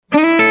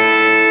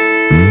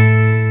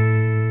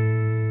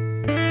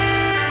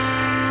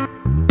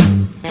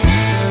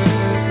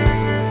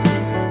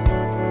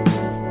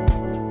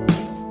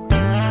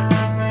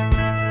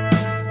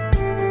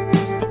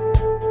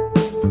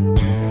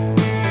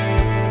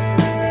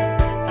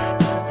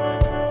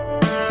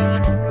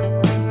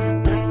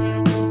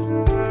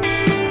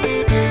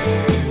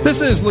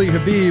This is Lee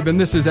Habib, and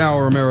this is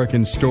Our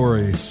American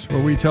Stories,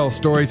 where we tell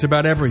stories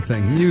about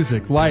everything: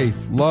 music, life,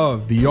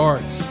 love, the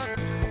arts,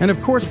 and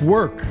of course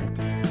work,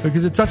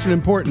 because it's such an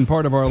important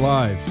part of our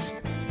lives.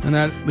 And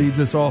that leads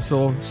us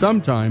also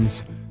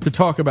sometimes to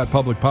talk about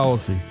public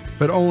policy,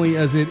 but only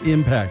as it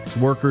impacts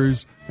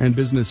workers and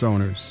business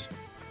owners.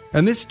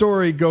 And this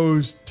story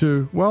goes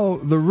to, well,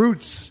 the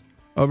roots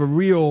of a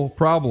real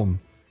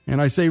problem.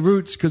 And I say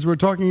roots because we're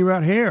talking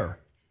about hair.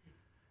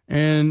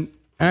 And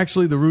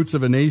actually the roots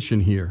of a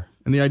nation here,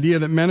 and the idea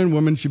that men and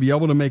women should be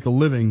able to make a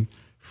living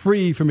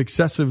free from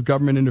excessive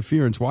government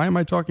interference. Why am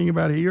I talking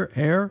about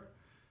hair?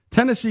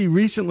 Tennessee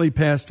recently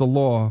passed a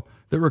law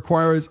that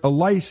requires a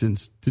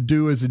license to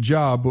do as a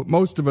job what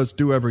most of us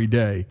do every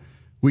day.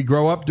 We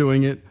grow up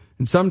doing it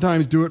and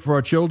sometimes do it for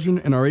our children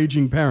and our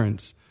aging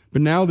parents.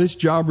 But now this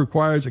job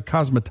requires a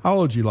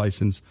cosmetology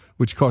license,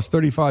 which costs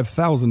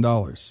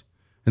 $35,000.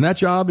 And that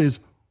job is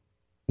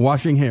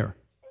washing hair.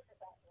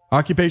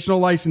 Occupational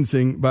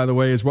licensing, by the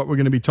way, is what we're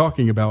going to be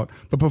talking about.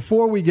 But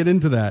before we get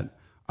into that,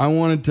 I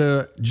wanted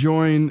to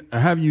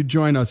have you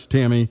join us,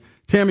 Tammy.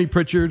 Tammy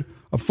Pritchard,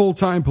 a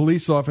full-time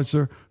police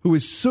officer who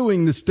is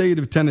suing the state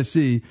of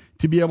Tennessee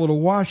to be able to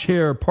wash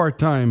hair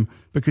part-time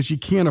because she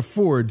can't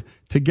afford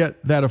to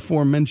get that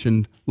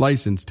aforementioned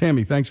license.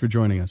 Tammy, thanks for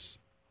joining us.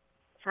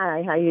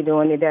 Hi, how you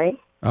doing today?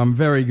 I'm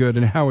very good,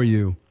 and how are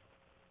you?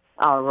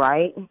 All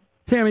right.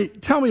 Tammy,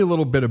 tell me a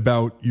little bit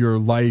about your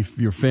life,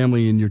 your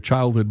family, and your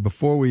childhood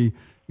before we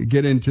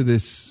get into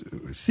this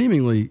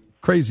seemingly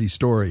crazy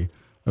story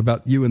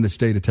about you in the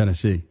state of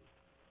Tennessee.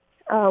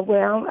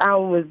 Well,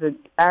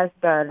 I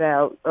started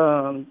out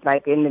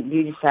like in the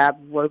beauty shop,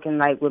 working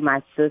like with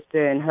my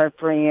sister and her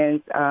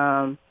friends.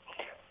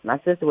 My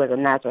sister was a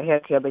natural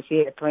hair care, but she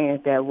had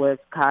friends that was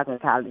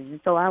cosmetologists,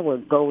 so I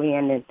would go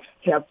in and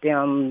help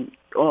them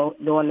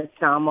during the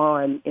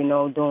summer and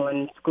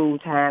during school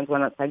times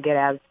when I get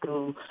out of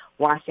school,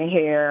 washing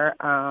hair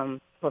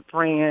for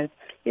friends,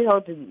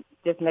 to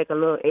just make a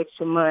little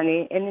extra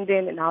money, and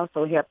then it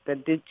also helped the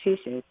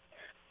beauticians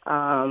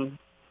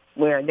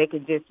where they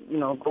could just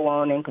go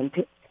on and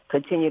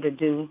continue to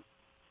do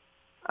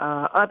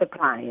other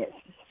clients.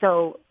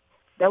 So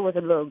that was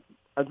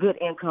a good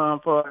income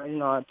for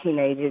a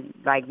teenager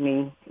like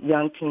me,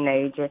 young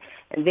teenager,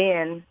 and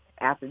then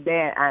after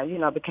that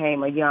I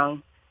became a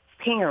young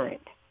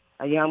parent,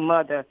 a young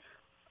mother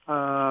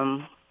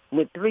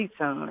with 3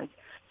 sons.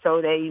 So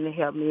they even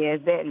helped me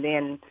as that, and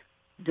then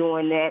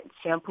doing that,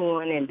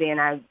 shampooing, and then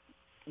I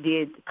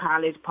did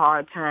college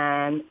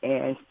part-time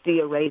and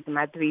still raising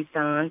my 3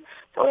 sons.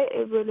 So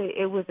it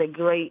was a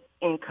great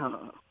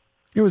income.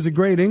 It was a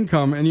great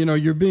income, and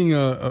you're being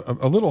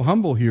a little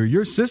humble here.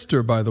 Your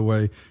sister, by the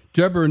way,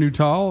 Deborah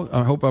Nuttall,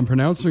 I hope I'm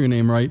pronouncing her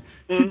name right,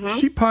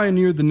 she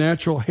pioneered the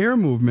natural hair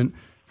movement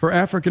for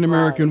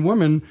African-American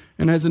women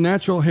and has a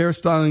natural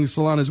hairstyling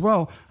salon as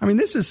well. I mean,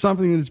 this is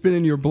something that's been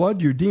in your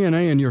blood, your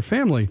DNA, and your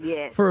family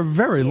for a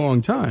very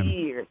long time.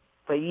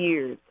 For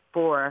years.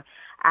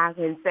 I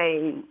can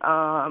say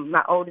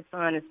my oldest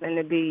son is going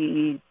to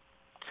be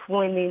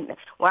 20.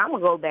 Well, I'm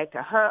going to go back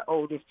to her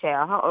oldest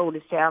child. Her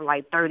oldest child,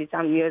 like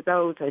 30-something years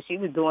old, so she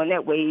was doing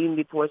that way even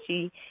before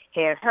she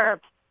had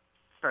her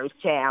first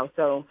child.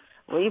 So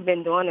we've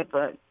been doing it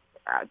for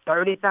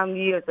 30-something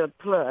years or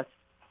plus.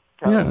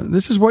 So, yeah,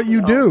 this is what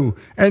you do.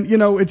 And,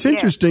 it's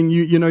interesting.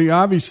 You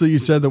obviously, you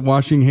said that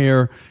washing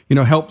hair,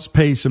 helps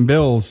pay some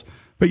bills.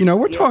 But,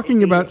 we're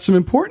talking about some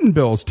important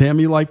bills,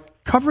 Tammy,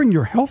 like covering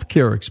your health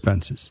care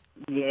expenses.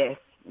 Yes.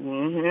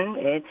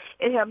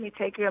 It helped me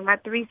take care of my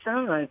 3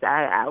 sons.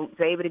 I was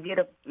able to get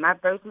my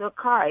first little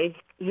car. It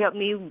helped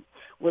me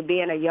with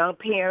being a young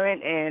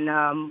parent and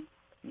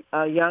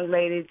a young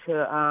lady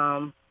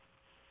to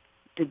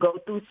go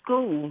through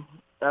school,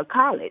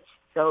 college.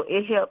 So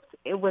it helped.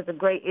 It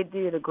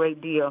did a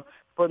great deal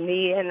for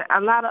me and a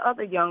lot of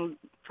other young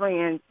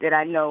friends that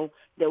I know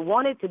that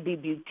wanted to be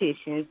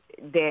beauticians,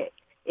 that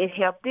it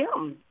helped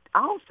them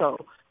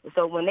also.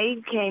 So when they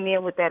came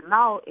in with that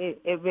law, it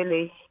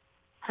really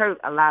hurt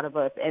a lot of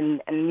us.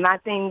 And my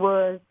thing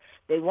was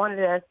they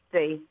wanted us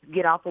to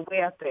get off of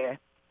welfare.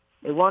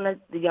 They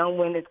wanted the young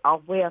women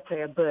off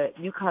welfare, but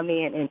you come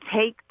in and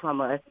take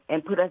from us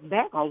and put us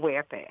back on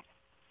welfare.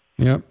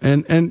 Yeah,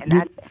 and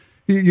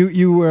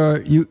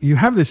you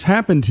have this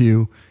happen to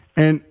you,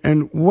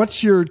 and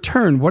what's your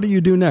turn? What do you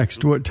do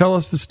next? Tell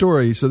us the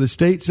story. So the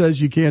state says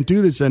you can't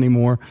do this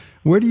anymore.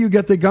 Where do you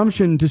get the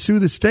gumption to sue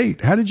the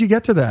state? How did you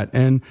get to that?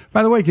 And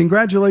by the way,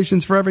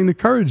 congratulations for having the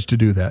courage to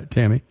do that,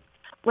 Tammy.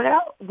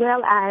 Well,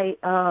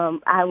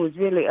 I was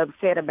really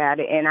upset about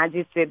it, and I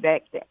just sit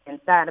back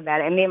and thought about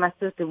it. And me and my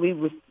sister,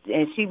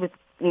 she was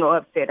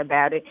upset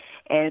about it,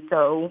 and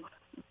so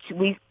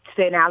we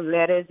sent out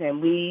letters, and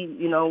we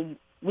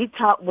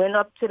went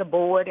up to the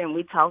board, and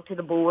we talked to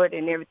the board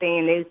and everything,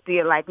 and they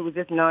feel like it was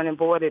just null and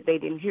void, that they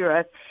didn't hear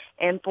us.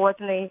 And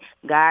fortunately,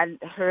 God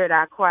heard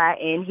our cry,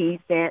 and He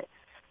sent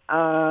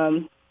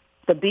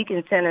the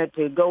Beacon Center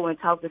to go and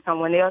talk to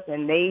someone else,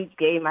 and they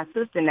gave my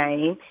sister's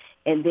name.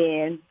 And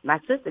then my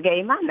sister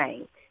gave my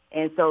name.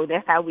 And so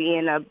that's how we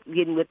end up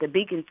getting with the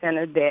Beacon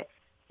Center, that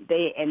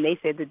they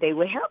said that they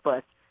would help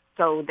us.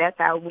 So that's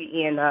how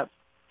we end up.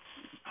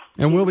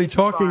 And we'll be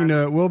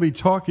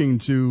talking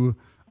to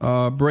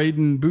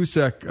Braden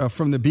Busek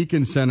from the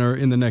Beacon Center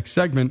in the next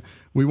segment.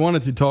 We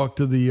wanted to talk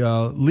to the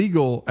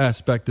legal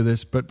aspect of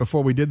this, but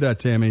before we did that,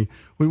 Tammy,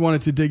 we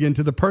wanted to dig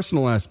into the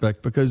personal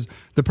aspect, because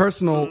the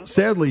personal,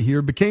 sadly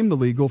here, became the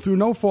legal through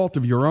no fault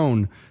of your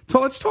own. So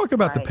let's talk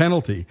about the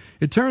penalty.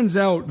 It turns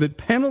out that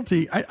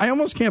penalty, I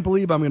almost can't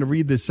believe I'm going to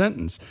read this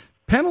sentence,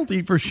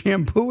 penalty for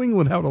shampooing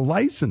without a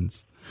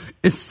license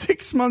is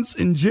 6 months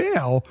in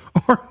jail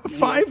or a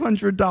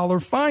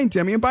 $500 fine,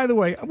 Tammy. And by the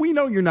way, we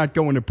know you're not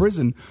going to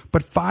prison,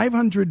 but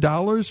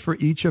 $500 for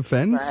each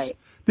offense? Right.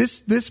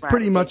 This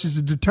pretty much is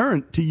a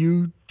deterrent to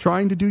you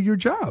trying to do your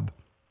job.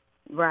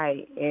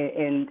 Right.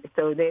 And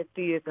so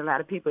there's a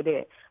lot of people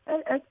that,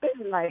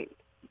 especially like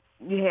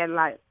you had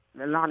like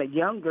a lot of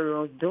young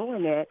girls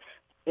doing that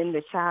in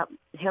the shop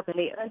helping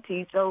their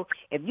aunties. So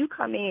if you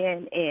come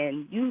in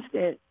and you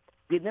said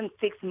give them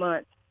 6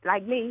 months,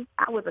 like me,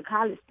 I was a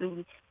college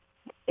student.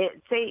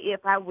 Say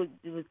if I would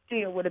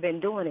have been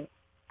doing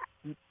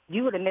it,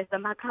 you would have messed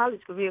up my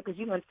college career because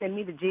you're going to send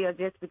me to jail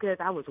just because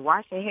I was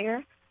washing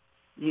hair.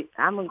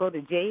 I'm going to go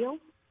to jail,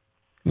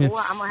 or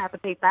I'm going to have to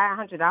pay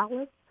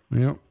 $500.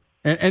 Yeah.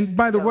 And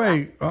by the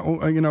way,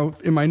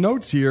 in my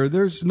notes here,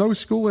 there's no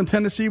school in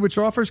Tennessee which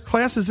offers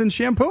classes in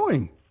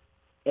shampooing.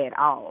 At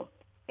all.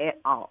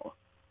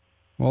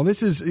 Well,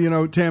 this is,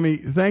 Tammy,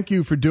 thank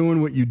you for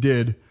doing what you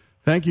did.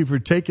 Thank you for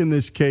taking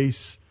this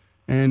case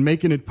and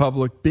making it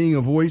public, being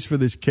a voice for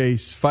this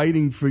case,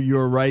 fighting for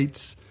your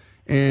rights.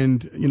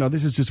 And,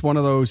 this is just one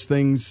of those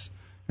things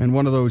and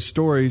one of those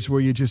stories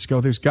where you just go,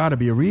 there's got to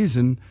be a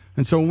reason.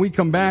 And so when we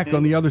come back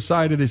on the other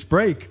side of this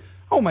break,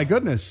 oh, my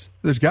goodness,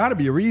 there's got to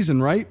be a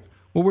reason, right?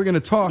 Well, we're going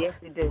to talk. Yes,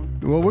 we do.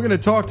 Well, we're going to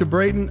talk to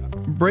Braden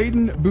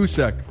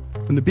Busek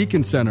from the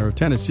Beacon Center of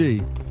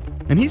Tennessee.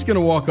 And he's going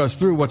to walk us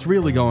through what's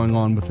really going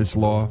on with this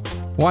law,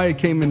 why it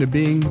came into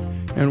being,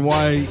 and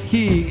why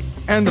he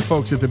and the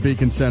folks at the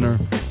Beacon Center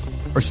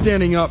are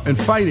standing up and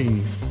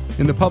fighting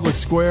in the public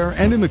square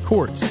and in the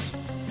courts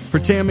for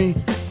Tammy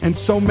and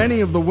so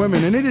many of the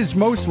women, and it is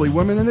mostly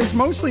women, and it's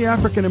mostly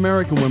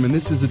African-American women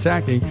this is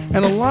attacking,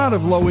 and a lot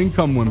of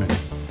low-income women.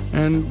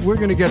 And we're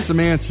going to get some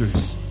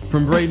answers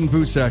from Braden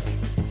Busek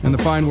and the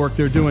fine work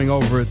they're doing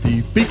over at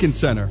the Beacon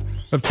Center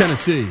of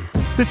Tennessee.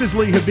 This is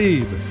Lee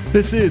Habib.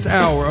 This is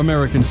Our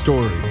American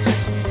Stories.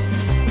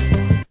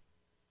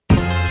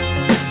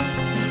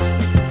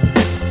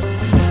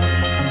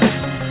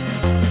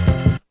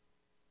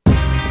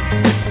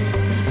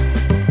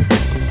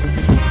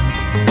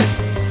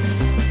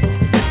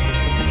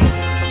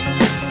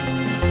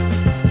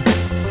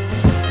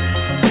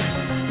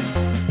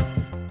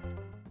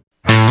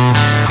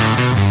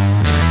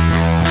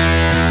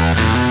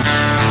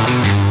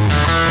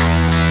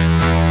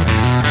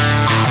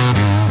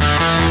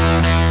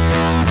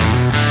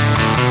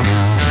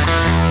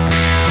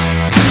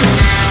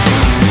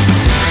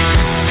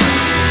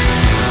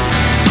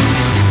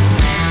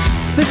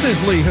 This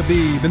is Lee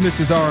Habib, and this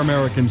is Our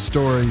American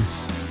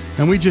Stories.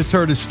 And we just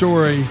heard a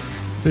story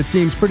that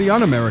seems pretty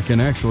un-American,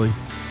 actually.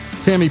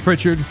 Tammy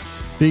Pritchard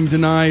being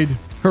denied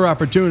her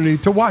opportunity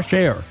to wash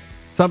hair,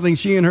 something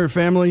she and her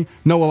family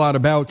know a lot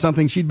about,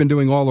 something she'd been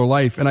doing all her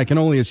life, and I can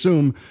only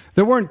assume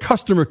there weren't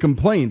customer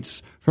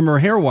complaints from her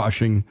hair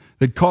washing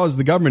that caused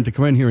the government to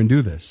come in here and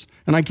do this.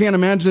 And I can't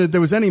imagine that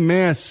there was any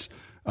mass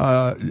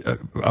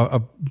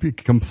a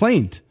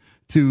complaint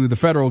to the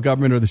federal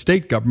government or the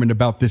state government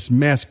about this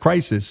mass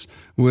crisis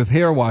with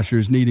hair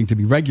washers needing to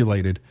be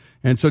regulated.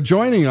 And so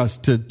joining us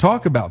to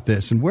talk about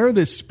this and where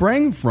this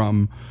sprang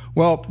from,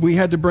 well, we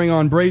had to bring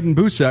on Braden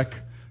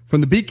Busek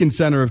from the Beacon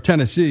Center of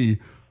Tennessee,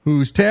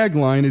 whose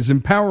tagline is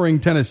empowering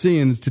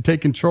Tennesseans to take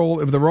control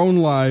of their own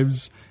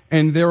lives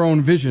and their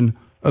own vision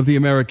of the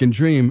American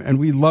dream. And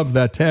we love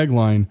that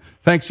tagline.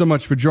 Thanks so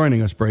much for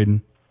joining us,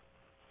 Braden.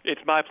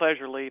 It's my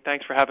pleasure, Lee.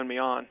 Thanks for having me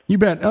on. You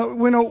bet.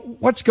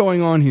 What's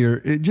going on here?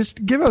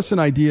 Just give us an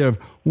idea of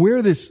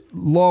where this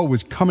law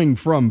was coming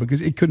from, because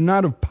it could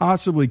not have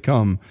possibly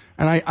come.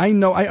 And I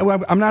know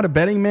I'm not a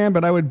betting man,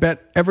 but I would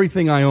bet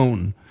everything I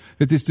own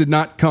that this did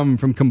not come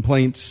from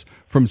complaints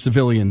from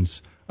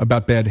civilians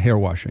about bad hair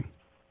washing.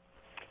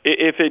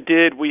 If it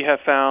did, we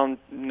have found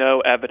no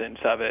evidence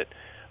of it.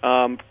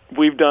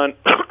 We've done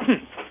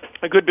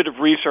a good bit of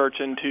research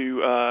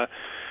into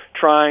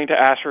trying to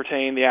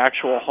ascertain the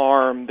actual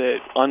harm that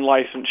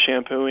unlicensed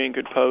shampooing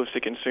could pose to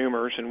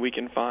consumers, and we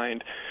can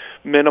find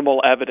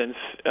minimal evidence,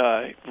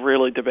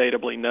 really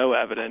debatably no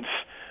evidence,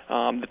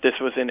 that this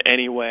was in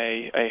any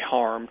way a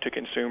harm to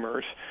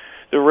consumers.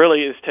 There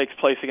really takes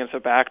place against a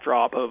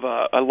backdrop of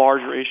a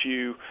larger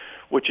issue,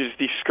 which is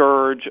the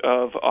scourge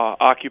of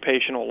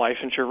occupational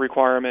licensure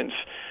requirements,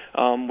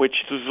 which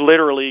is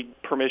literally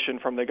permission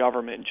from the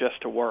government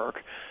just to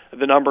work.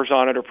 The numbers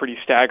on it are pretty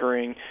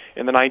staggering.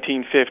 In the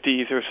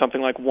 1950s, there was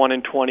something like 1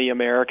 in 20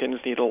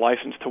 Americans needed a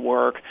license to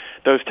work.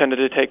 Those tended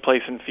to take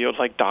place in fields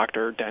like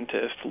doctor,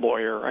 dentist,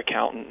 lawyer,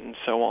 accountant, and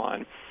so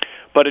on.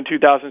 But in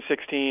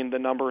 2016, the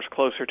number is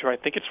closer to, I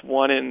think it's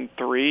 1 in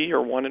 3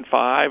 or 1 in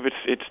 5.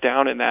 It's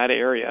down in that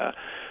area.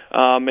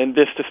 And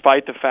this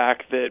despite the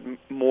fact that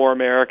more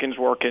Americans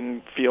work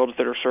in fields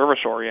that are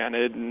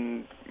service-oriented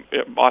and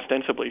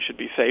ostensibly should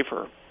be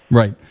safer.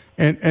 Right.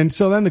 And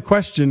so then the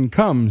question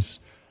comes,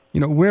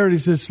 where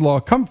does this law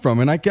come from?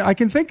 And I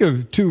can think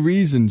of two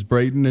reasons,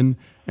 Braden,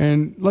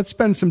 and let's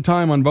spend some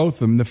time on both of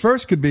them. The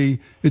first could be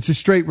it's a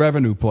straight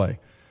revenue play.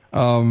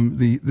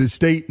 The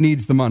state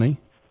needs the money.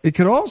 It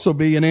could also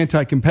be an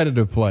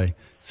anti-competitive play.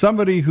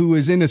 Somebody who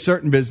is in a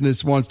certain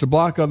business wants to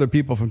block other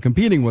people from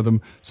competing with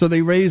them, so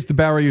they raise the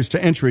barriers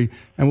to entry.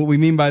 And what we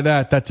mean by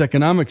that's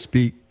economic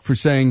speak for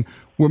saying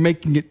we're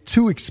making it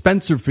too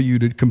expensive for you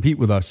to compete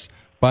with us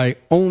by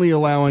only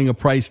allowing a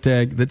price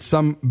tag that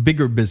some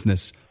bigger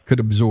business could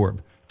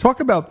absorb. Talk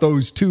about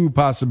those two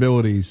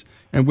possibilities,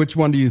 and which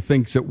one do you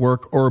think's at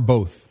work, or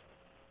both?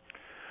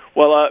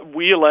 Well,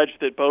 we allege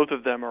that both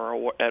of them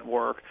are at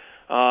work.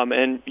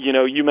 And,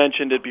 you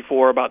mentioned it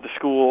before about the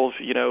schools.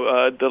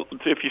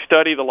 If you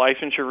study the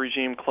licensure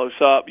regime close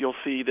up, you'll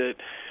see that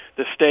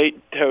the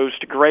state goes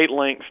to great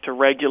lengths to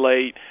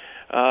regulate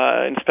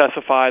and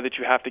specify that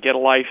you have to get a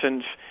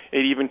license.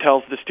 It even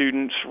tells the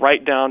students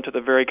right down to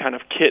the very kind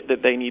of kit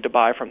that they need to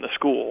buy from the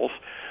schools.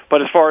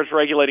 But as far as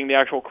regulating the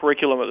actual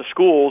curriculum of the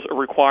schools, or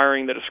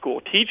requiring that a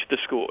school teach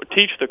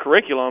the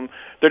curriculum,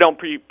 they don't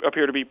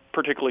appear to be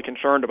particularly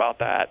concerned about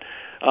that.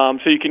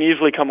 So you can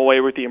easily come away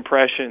with the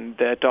impression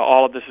that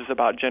all of this is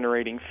about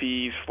generating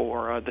fees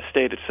for the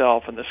state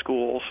itself and the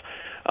schools.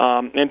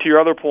 And to your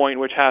other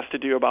point, which has to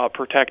do about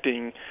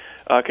protecting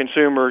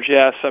consumers,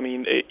 yes, I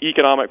mean,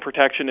 economic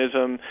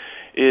protectionism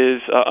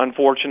is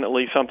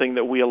unfortunately something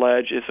that we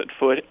allege is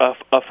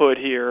afoot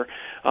here.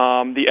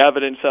 The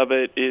evidence of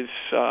it is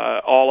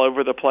all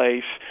over the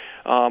place.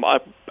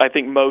 I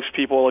think most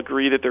people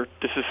agree that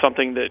this is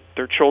something that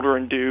their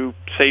children do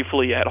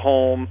safely at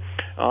home,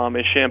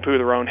 is shampoo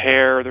their own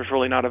hair. There's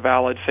really not a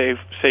valid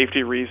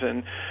safety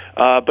reason,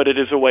 but it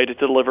is a way to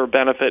deliver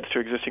benefits to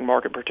existing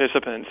market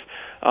participants.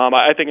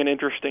 I think an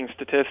interesting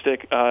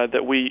statistic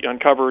that we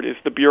uncovered is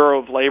the Bureau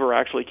of Labor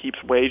actually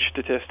keeps wage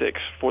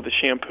statistics for the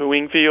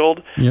shampooing field.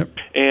 Yep.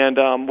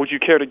 And would you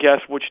care to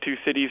guess which two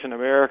cities in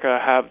America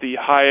have the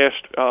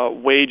highest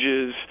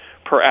wages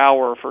per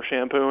hour for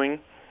shampooing?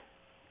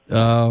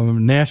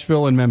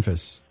 Nashville and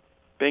Memphis.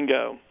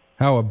 Bingo.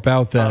 How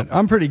about that?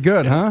 I'm pretty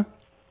good, huh?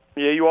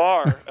 Yeah, you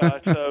are.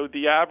 So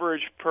the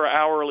average per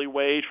hourly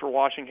wage for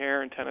washing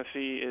hair in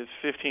Tennessee is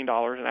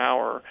 $15 an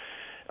hour.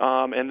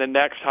 And the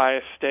next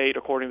highest state,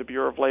 according to the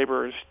Bureau of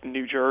Labor, is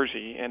New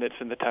Jersey, and it's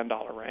in the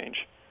 $10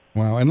 range.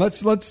 Wow. And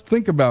let's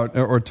think about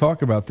or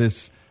talk about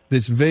this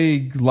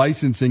vague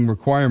licensing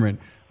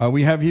requirement.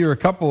 We have here a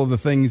couple of the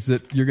things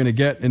that you're going to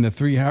get in the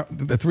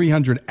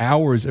 300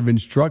 hours of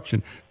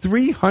instruction.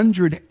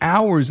 300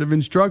 hours of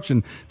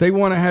instruction. They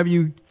want to have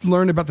you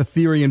learn about the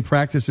theory and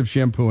practice of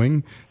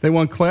shampooing. They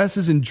want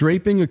classes in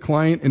draping a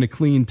client in a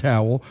clean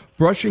towel,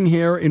 brushing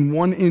hair in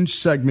 1-inch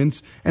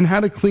segments, and how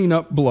to clean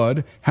up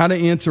blood, how to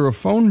answer a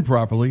phone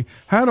properly,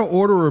 how to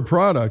order a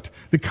product,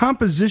 the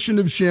composition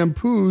of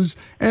shampoos,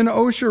 and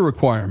OSHA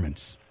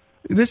requirements.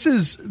 This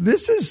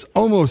is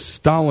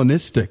almost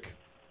Stalinistic,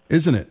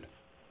 isn't it?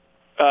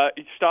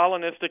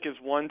 Stalinistic is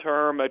one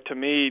term. To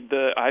me,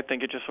 I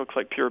think it just looks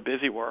like pure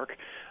busy work.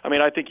 I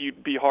mean, I think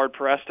you'd be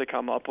hard-pressed to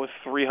come up with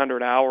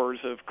 300 hours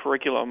of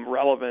curriculum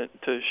relevant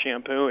to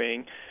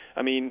shampooing.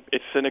 I mean,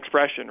 it's an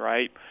expression,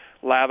 right?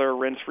 Lather,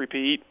 rinse,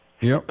 repeat.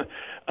 Yep.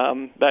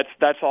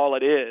 That's all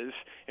it is,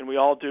 and we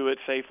all do it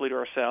safely to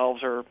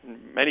ourselves or,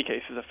 in many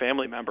cases, a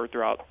family member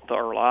throughout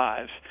our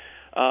lives.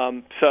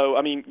 So,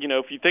 I mean,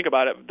 if you think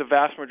about it, the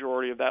vast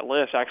majority of that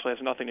list actually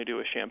has nothing to do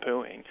with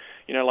shampooing.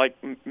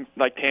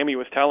 Like Tammy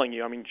was telling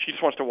you, I mean, she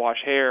just wants to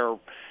wash hair.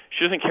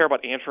 She doesn't care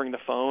about answering the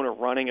phone or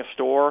running a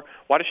store.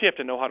 Why does she have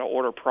to know how to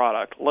order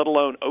product, let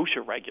alone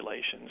OSHA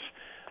regulations?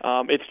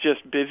 It's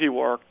just busy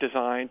work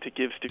designed to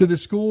give students. Do the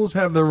schools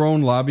have their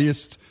own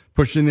lobbyists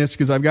pushing this?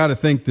 Because I've got to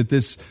think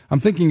that I'm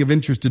thinking of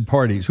interested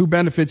parties. Who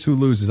benefits, who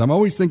loses? I'm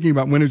always thinking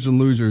about winners and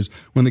losers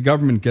when the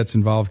government gets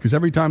involved, because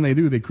every time they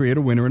do, they create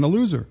a winner and a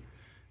loser.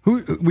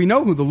 We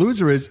know who the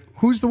loser is.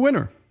 Who's the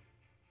winner?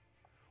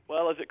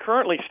 Well, as it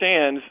currently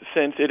stands,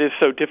 since it is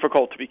so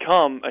difficult to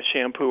become a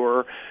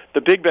shampooer,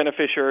 the big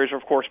beneficiaries are,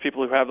 of course,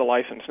 people who have the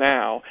license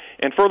now,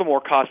 and furthermore,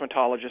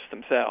 cosmetologists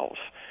themselves,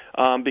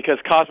 because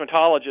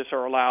cosmetologists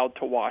are allowed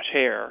to wash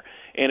hair.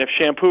 And if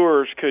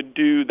shampooers could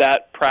do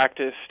that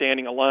practice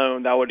standing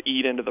alone, that would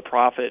eat into the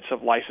profits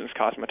of licensed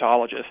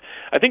cosmetologists.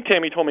 I think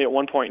Tammy told me at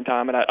one point in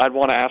time, and I'd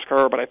want to ask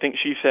her, but I think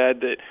she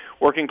said that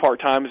working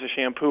part-time as a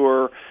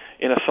shampooer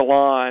in a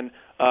salon,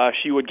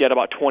 she would get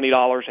about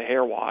 $20 a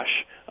hair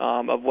wash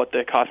of what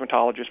the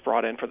cosmetologist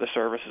brought in for the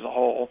service as a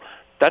whole.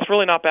 That's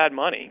really not bad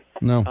money.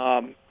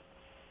 No.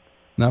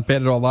 Not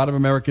bad at all. A lot of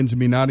Americans would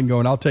be nodding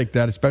going, I'll take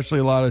that, especially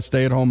a lot of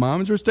stay-at-home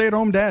moms or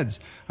stay-at-home dads.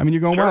 I mean,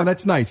 you're going, wow,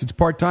 that's nice. It's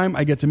part-time.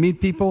 I get to meet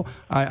people.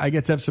 I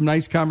get to have some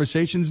nice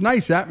conversations,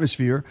 nice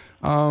atmosphere.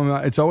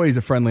 It's always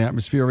a friendly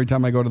atmosphere. Every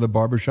time I go to the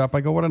barbershop,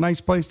 I go, what a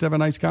nice place to have a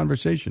nice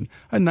conversation.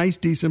 A nice,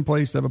 decent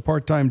place to have a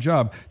part-time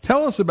job.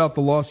 Tell us about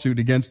the lawsuit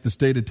against the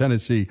state of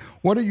Tennessee.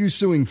 What are you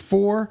suing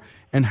for,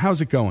 and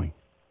how's it going?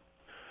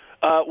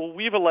 Well,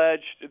 we've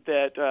alleged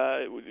that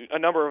a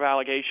number of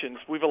allegations.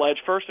 We've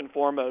alleged first and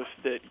foremost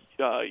that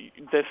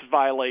this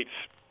violates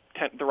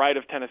the right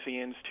of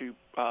Tennesseans to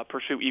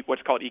pursue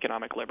what's called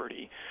economic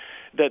liberty,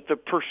 that the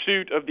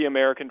pursuit of the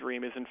American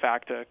dream is in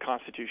fact a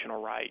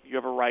constitutional right. You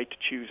have a right to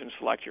choose and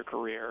select your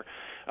career.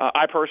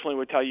 I personally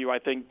would tell you I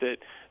think that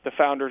the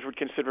founders would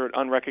consider it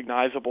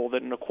unrecognizable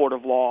that in a court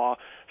of law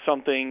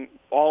something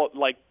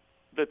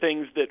the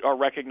things that are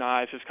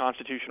recognized as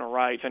constitutional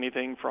rights,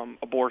 anything from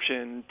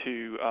abortion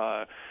to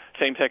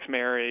same-sex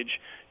marriage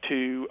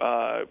to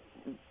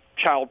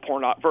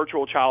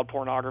virtual child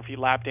pornography,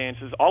 lap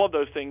dances, all of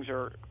those things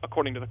are,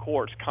 according to the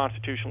courts,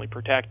 constitutionally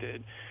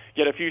protected.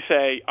 Yet if you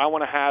say, I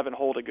want to have and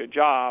hold a good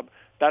job,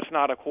 that's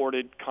not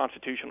accorded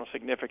constitutional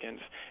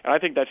significance. And I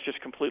think that's just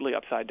completely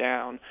upside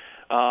down.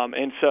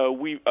 And so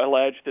we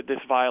allege that this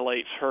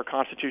violates her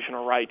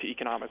constitutional right to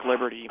economic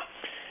liberty.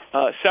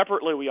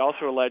 Separately, we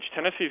also allege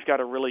Tennessee's got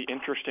a really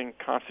interesting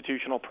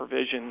constitutional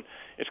provision.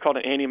 It's called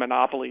an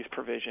anti-monopolies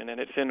provision, and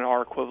it's in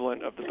our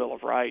equivalent of the Bill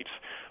of Rights.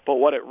 But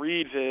what it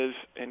reads is,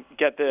 and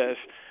get this,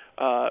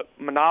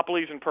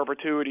 monopolies and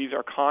perpetuities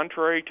are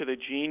contrary to the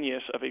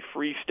genius of a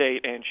free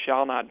state and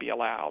shall not be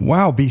allowed.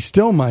 Wow, be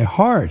still my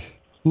heart.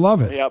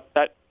 Love it. Yep,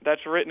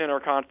 that's written in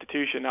our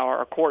Constitution. Now,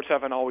 our courts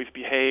haven't always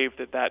behaved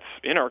that that's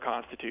in our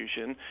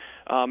Constitution,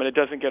 and it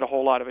doesn't get a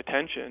whole lot of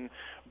attention.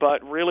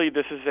 But really,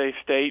 this is a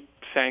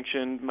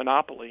state-sanctioned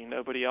monopoly.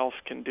 Nobody else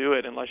can do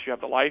it unless you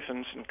have the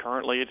license, and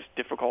currently it's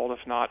difficult,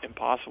 if not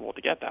impossible, to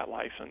get that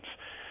license.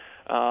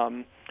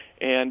 You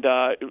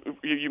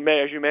may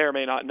or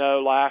may not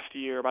know, last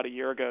year, about a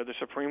year ago, the U.S.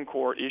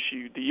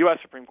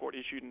 Supreme Court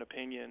issued an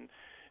opinion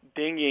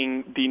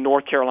dinging the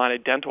North Carolina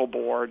Dental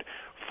Board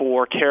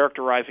for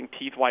characterizing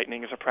teeth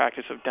whitening as a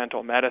practice of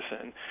dental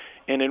medicine.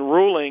 And in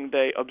ruling,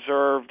 they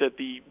observed that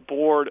the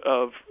board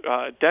of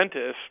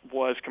dentists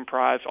was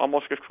comprised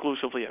almost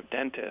exclusively of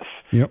dentists.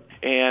 Yep.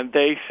 And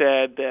they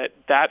said that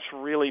that's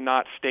really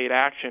not state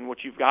action.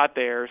 What you've got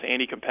there is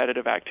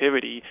anti-competitive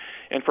activity.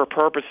 And for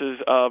purposes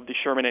of the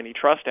Sherman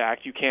Antitrust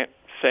Act, you can't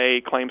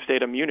claim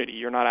state immunity.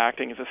 You're not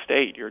acting as a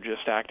state. You're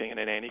just acting in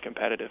an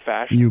anti-competitive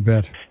fashion. You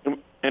bet.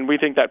 And we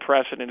think that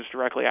precedent is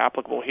directly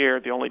applicable here.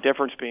 The only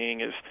difference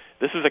being is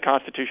this is a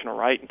constitutional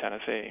right in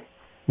Tennessee.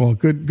 Well,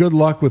 good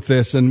luck with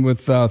this. And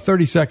with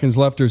 30 seconds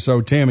left or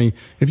so, Tammy,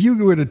 if you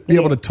were to be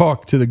able to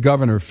talk to the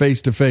governor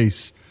face to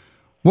face,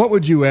 what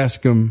would you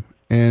ask him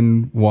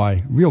and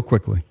why? Real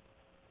quickly.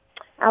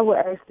 I would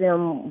ask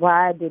them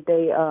why did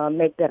they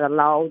make that a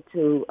law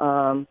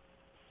to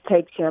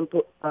make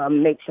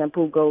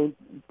Shampoo go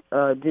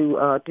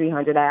do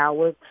 300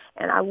 hours,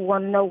 and I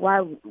want to know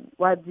why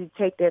did you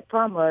take that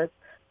from us?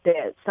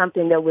 That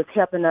something that was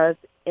helping us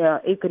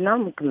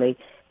economically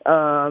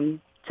to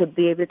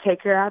be able to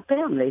take care of our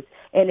families,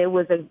 and it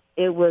was a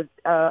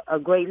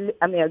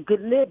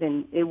good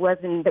living. It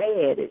wasn't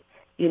bad,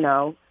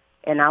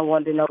 And I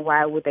wanted to know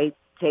why would they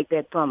take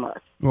that from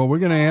us. Well, we're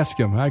going to ask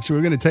him. Actually,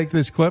 we're going to take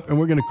this clip and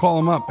we're going to call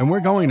him up, and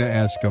we're going to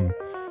ask him.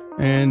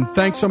 And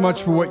thanks so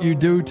much for what you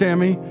do,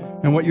 Tammy,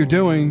 and what you're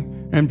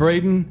doing, and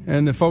Braden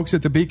and the folks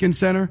at the Beacon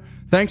Center.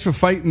 Thanks for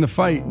fighting the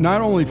fight,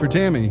 not only for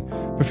Tammy,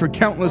 but for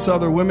countless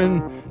other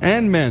women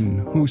and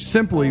men who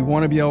simply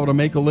want to be able to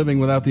make a living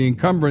without the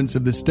encumbrance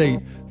of the state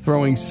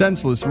throwing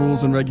senseless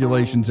rules and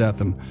regulations at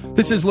them.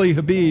 This is Lee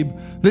Habib.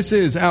 This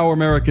is Our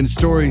American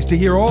Stories. To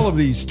hear all of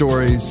these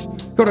stories,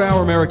 go to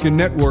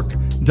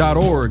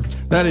OurAmericanNetwork.org.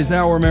 That is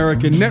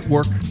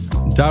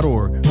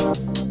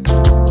OurAmericanNetwork.org.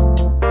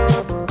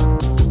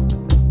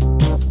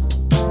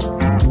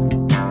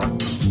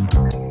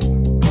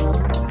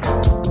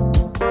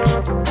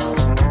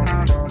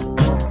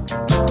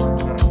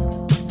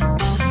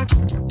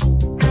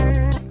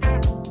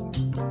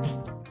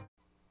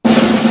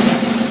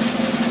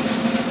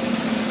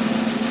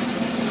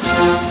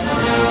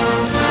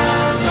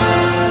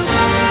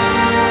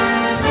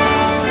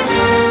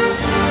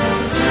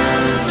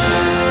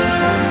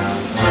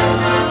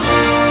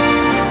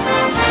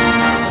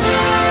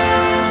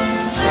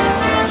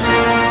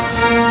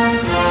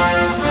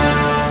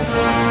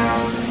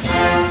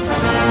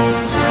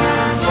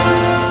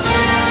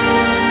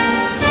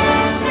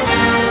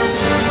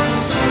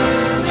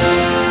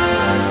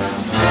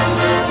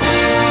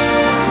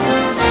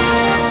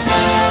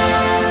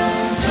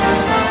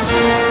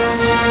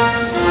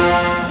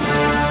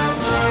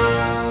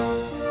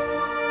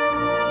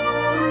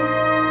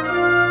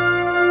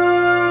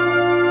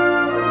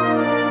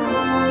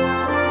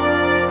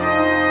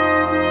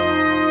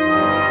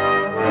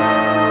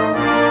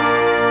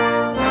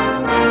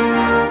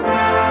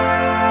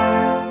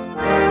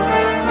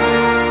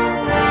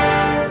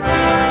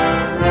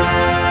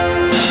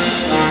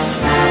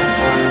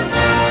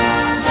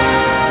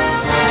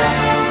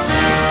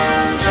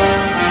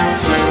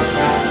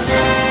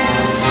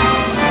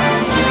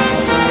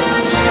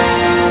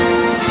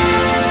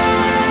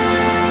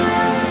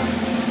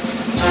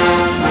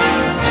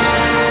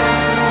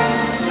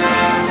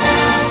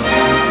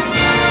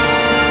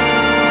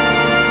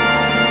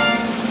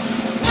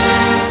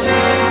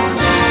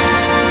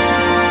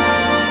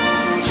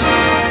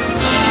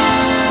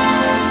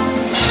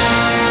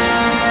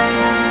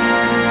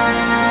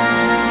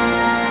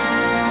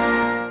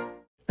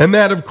 And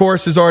that, of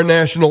course, is our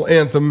national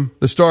anthem,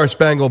 the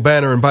Star-Spangled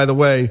Banner. And by the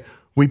way,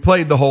 we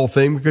played the whole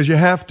thing because you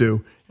have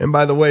to. And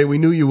by the way, we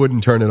knew you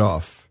wouldn't turn it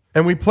off.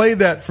 And we played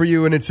that for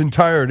you in its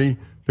entirety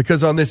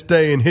because on this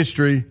day in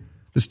history,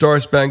 the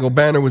Star-Spangled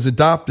Banner was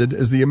adopted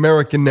as the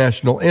American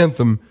national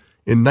anthem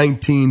in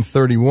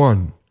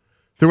 1931.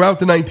 Throughout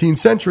the 19th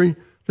century,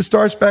 the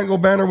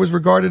Star-Spangled Banner was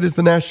regarded as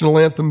the national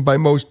anthem by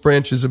most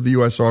branches of the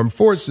U.S. Armed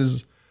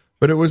Forces,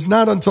 but it was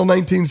not until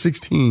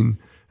 1916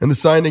 and the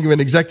signing of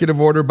an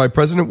executive order by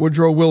President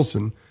Woodrow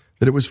Wilson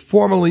that it was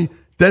formally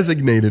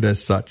designated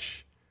as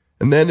such.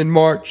 And then in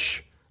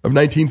March of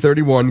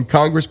 1931,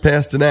 Congress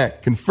passed an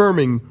act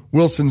confirming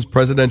Wilson's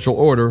presidential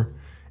order,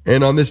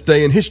 and on this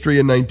day in history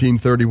in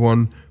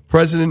 1931,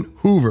 President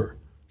Hoover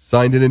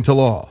signed it into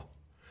law.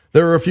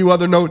 There are a few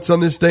other notes on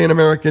this day in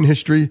American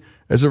history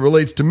as it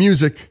relates to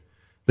music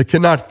that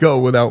cannot go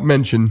without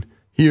mention.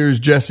 Here's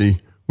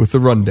Jesse with the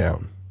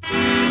rundown.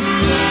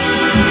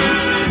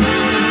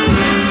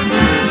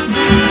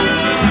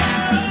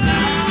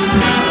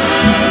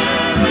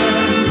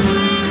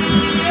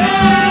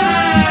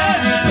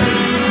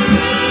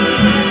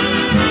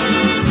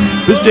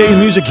 This day in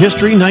music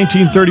history,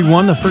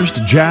 1931, the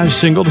first jazz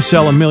single to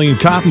sell 1 million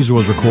copies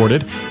was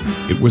recorded.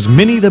 It was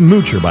Minnie the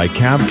Moocher by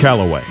Cab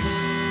Calloway.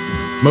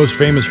 Most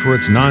famous for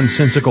its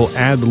nonsensical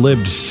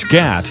ad-libbed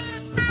scat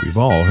that we've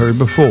all heard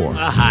before.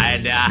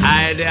 Hide,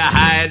 hide,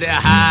 hide,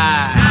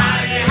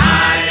 hide.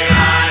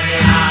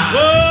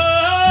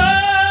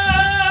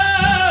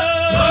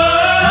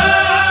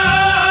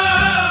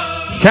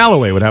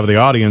 Calloway would have the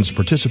audience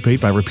participate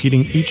by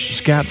repeating each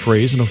scat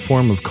phrase in a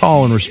form of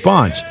call and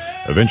response.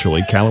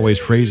 Eventually, Calloway's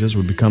phrases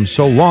would become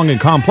so long and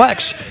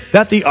complex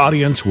that the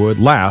audience would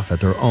laugh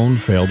at their own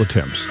failed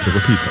attempts to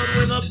repeat them.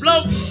 With a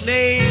bloke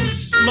named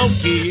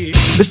Smokey.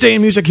 This day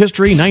in music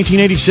history,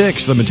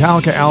 1986, the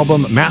Metallica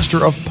album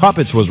Master of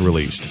Puppets was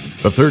released.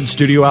 The third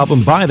studio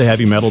album by the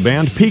heavy metal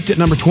band peaked at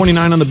number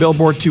 29 on the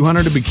Billboard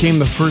 200 and became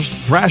the first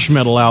thrash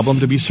metal album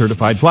to be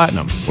certified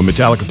platinum. When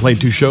Metallica played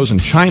 2 shows in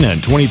China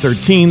in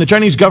 2013, the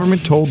Chinese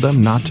government told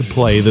them not to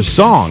play the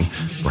song,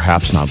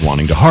 perhaps not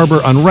wanting to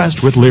harbor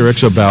unrest with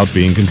lyrics about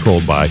being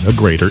controlled by a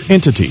greater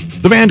entity.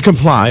 The band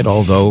complied,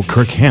 although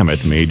Kirk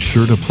Hammett made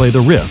sure to play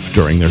the riff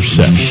during their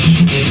sets.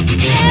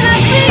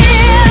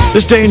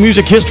 This day in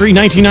music history,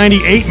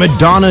 1998,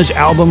 Madonna's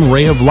album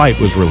Ray of Light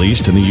was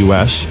released in the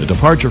U.S., a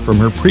departure from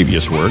her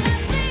previous work.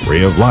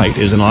 Ray of Light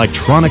is an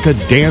electronica,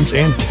 dance,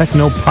 and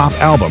techno-pop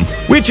album,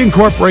 which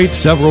incorporates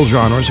several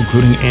genres,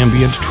 including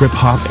ambient,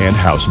 trip-hop, and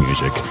house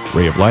music.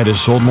 Ray of Light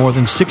has sold more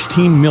than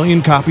 16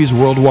 million copies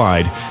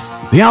worldwide.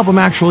 The album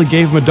actually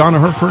gave Madonna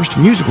her first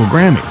musical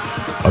Grammy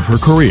of her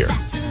career,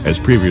 as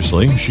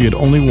previously she had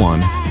only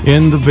won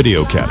in the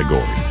video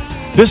category.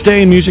 This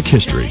day in music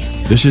history,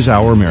 this is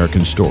Our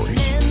American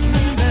Stories.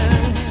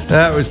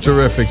 That was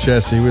terrific,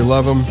 Jesse. We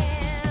love them.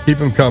 Keep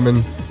them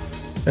coming.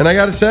 And I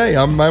got to say,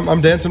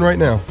 I'm dancing right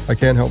now. I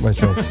can't help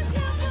myself.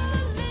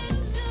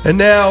 And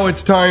now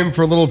it's time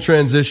for a little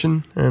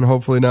transition, and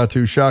hopefully not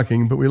too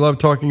shocking, but we love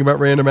talking about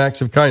random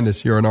acts of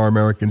kindness here on Our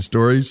American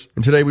Stories.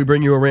 And today we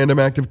bring you a random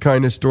act of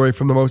kindness story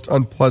from the most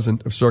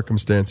unpleasant of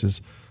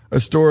circumstances. A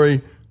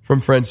story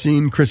from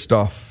Francine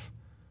Christophe,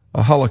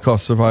 a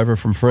Holocaust survivor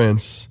from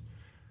France.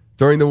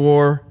 During the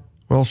war,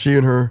 well, she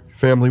and her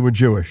family were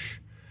Jewish.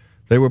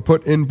 They were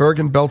put in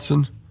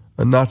Bergen-Belsen,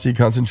 a Nazi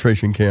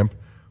concentration camp,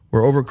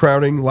 where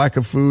overcrowding, lack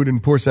of food,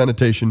 and poor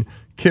sanitation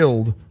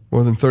killed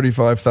more than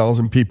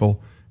 35,000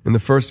 people in the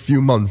first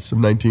few months of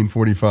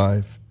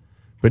 1945.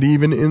 But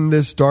even in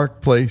this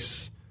dark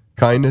place,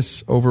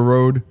 kindness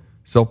overrode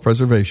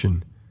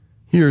self-preservation.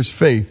 Here's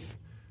Faith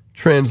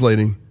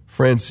translating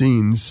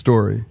Francine's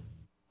story.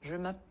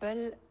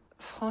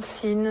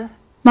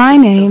 My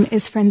name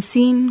is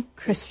Francine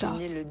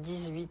Christophe.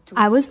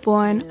 I was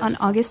born on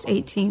August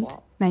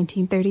 18th,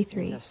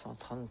 1933.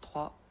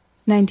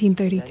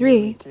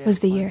 1933 was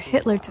the year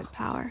Hitler took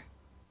power.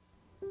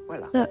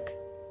 Look,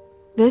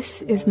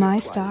 this is my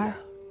star.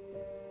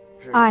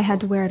 I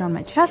had to wear it on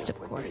my chest, of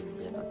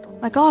course,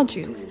 like all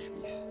Jews.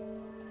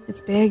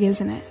 It's big,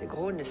 isn't it?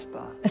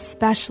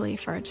 Especially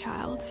for a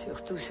child.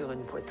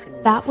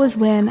 That was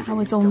when I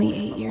was only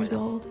 8 years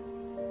old.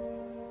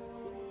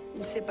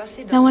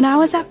 Now, when I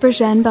was at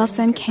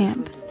Bergen-Belsen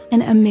camp,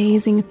 an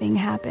amazing thing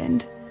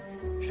happened.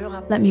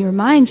 Let me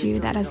remind you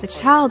that as the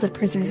child of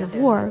prisoners of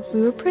war, we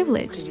were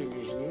privileged.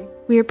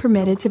 We were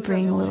permitted to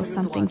bring a little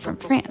something from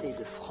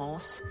France.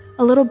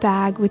 A little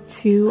bag with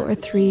 2 or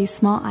 3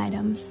 small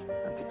items.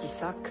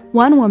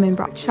 One woman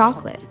brought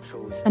chocolate,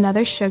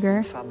 another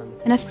sugar,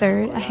 and a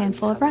third a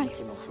handful of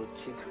rice.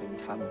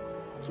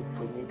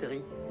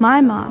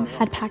 My mom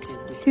had packed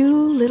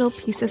 2 little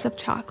pieces of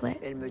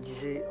chocolate.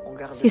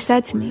 She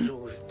said to me,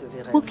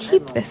 "We'll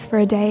keep this for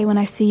a day when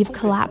I see you've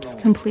collapsed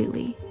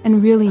completely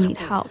and really need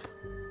help.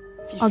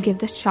 I'll give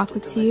this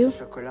chocolate to you,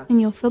 and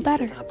you'll feel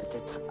better."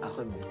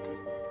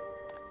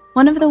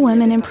 One of the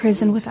women in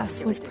prison with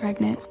us was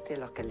pregnant.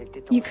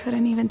 You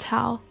couldn't even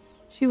tell.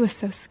 She was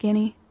so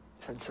skinny.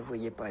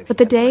 But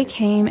the day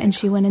came and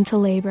she went into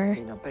labor,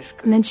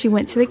 and then she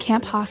went to the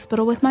camp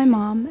hospital with my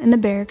mom and the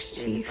barracks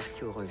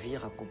chief.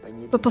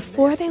 But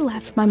before they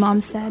left, my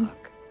mom said,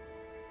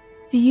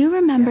 "Do you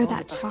remember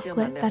that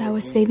chocolate that I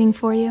was saving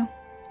for you?"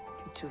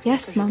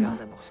 "Yes, Mama."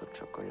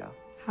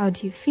 "How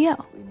do you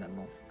feel?"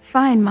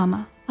 "Fine,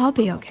 Mama. I'll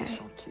be okay."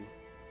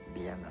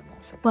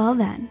 "Well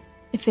then,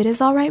 if it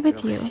is all right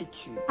with you,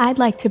 I'd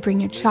like to bring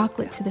your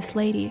chocolate to this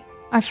lady,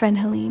 our friend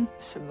Helene.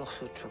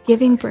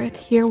 Giving birth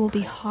here will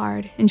be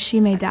hard, and she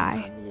may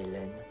die.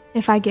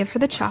 If I give her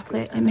the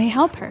chocolate, it may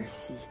help her."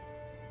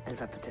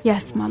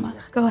 "Yes, Mama,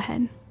 go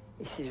ahead."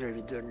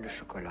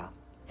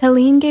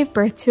 Helene gave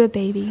birth to a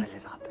baby,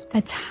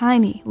 a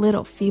tiny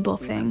little feeble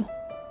thing.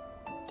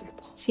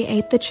 She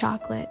ate the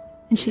chocolate,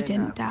 and she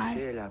didn't die.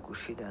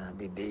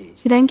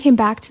 She then came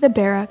back to the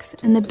barracks,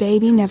 and the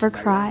baby never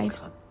cried.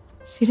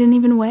 She didn't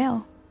even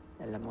wail.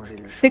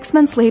 6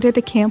 months later,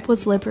 the camp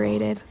was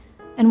liberated,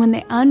 and when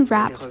they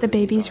unwrapped the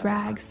baby's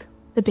rags,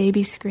 the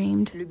baby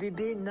screamed.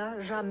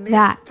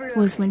 That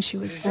was when she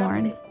was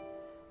born.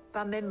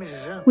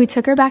 We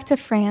took her back to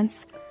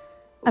France,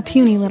 a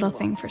puny little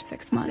thing for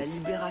 6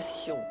 months.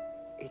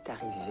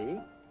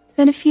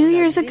 Then a few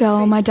years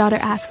ago, my daughter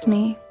asked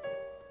me,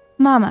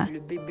 "Mama,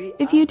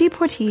 if you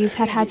deportees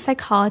had had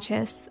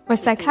psychologists or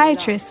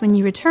psychiatrists when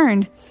you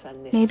returned,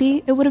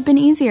 maybe it would have been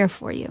easier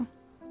for you."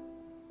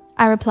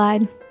 I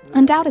replied,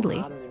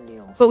 "Undoubtedly,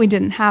 but we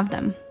didn't have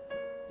them.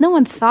 No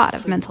one thought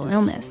of mental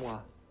illness.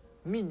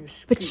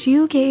 But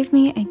you gave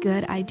me a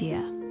good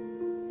idea.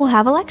 We'll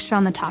have a lecture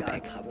on the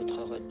topic."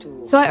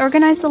 So I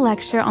organized the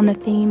lecture on the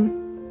theme,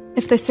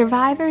 if the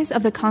survivors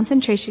of the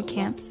concentration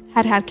camps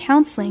had had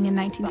counseling in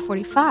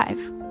 1945,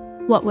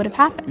 what would have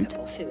happened?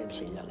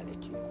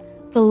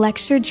 The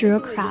lecture drew a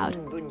crowd.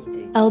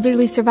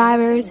 Elderly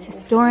survivors,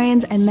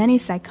 historians, and many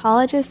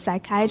psychologists,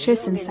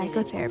 psychiatrists, and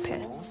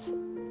psychotherapists.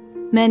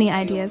 Many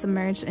ideas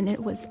emerged, and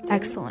it was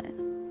excellent.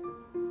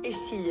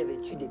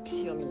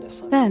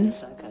 Then,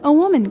 a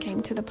woman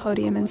came to the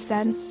podium and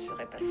said,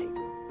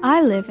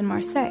 "I live in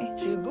Marseille,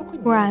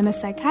 where I am a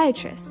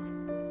psychiatrist.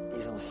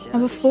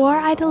 And before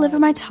I deliver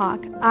my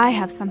talk, I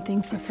have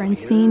something for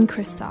Francine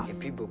Christophe.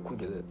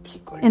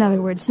 In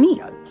other words,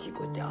 me."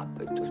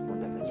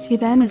 She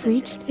then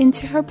reached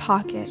into her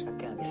pocket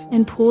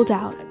and pulled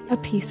out a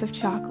piece of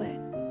chocolate.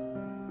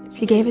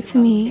 She gave it to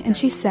me, and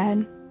she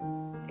said,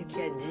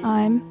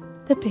 "I'm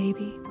the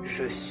baby."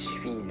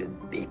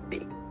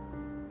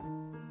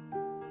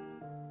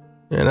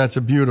 And that's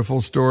a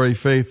beautiful story,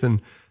 Faith,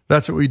 and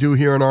that's what we do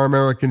here in Our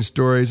American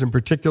Stories, and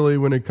particularly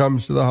when it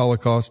comes to the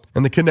Holocaust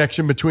and the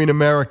connection between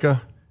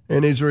America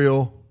and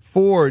Israel,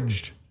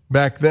 forged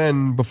back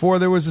then, before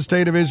there was a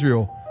state of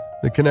Israel,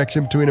 the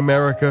connection between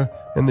America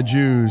and the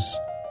Jews.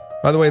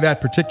 By the way,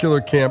 that particular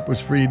camp was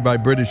freed by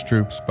British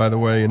troops, by the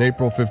way, in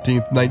April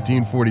 15th,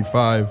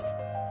 1945.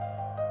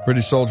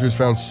 British soldiers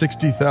found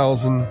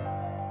 60,000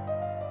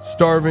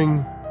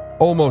 starving,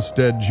 almost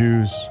dead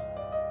Jews,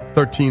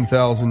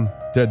 13,000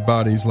 dead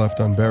bodies left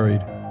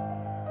unburied.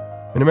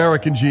 And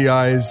American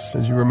GIs,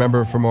 as you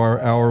remember from our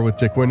hour with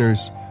Dick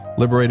Winters,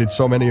 liberated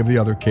so many of the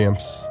other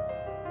camps.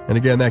 And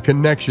again, that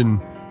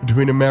connection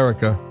between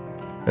America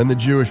and the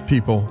Jewish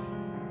people,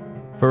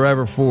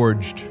 forever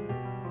forged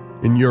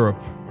in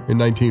Europe in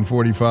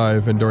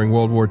 1945 and during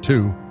World War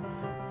II.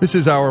 This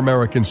is Our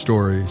American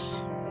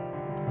Stories.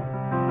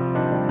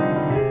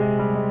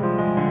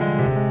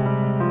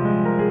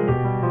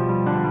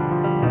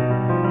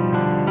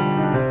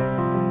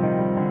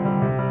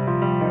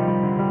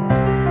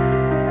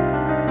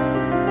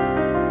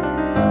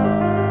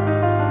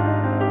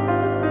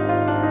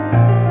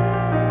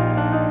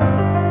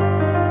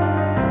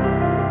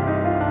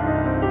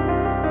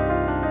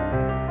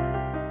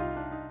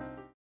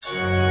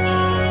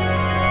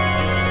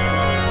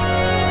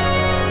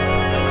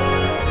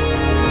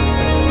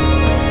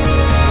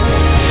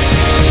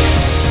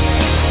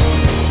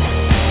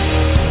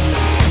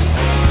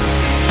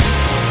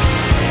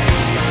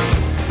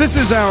 This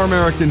is Our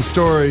American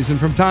Stories, and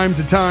from time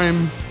to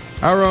time,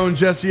 our own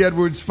Jesse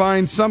Edwards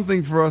finds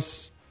something for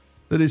us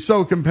that is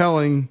so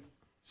compelling,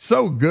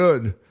 so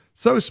good,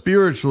 so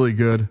spiritually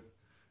good,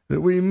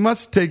 that we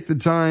must take the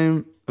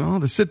time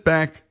to sit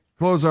back,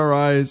 close our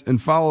eyes,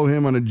 and follow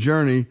him on a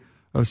journey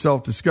of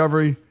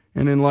self-discovery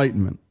and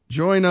enlightenment.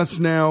 Join us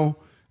now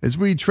as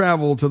we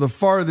travel to the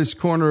farthest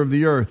corner of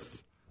the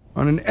earth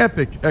on an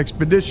epic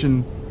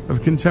expedition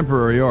of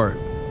contemporary art.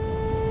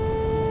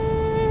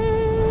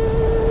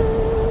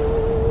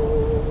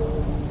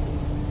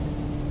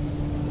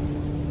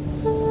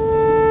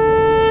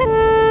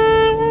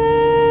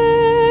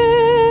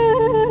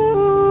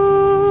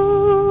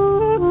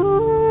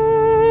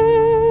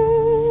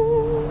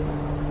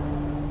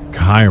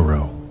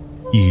 Cairo,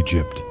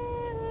 Egypt,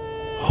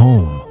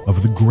 home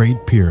of the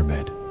Great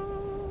Pyramid.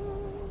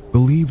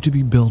 Believed to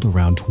be built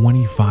around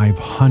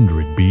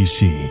 2500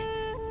 BC,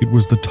 it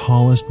was the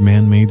tallest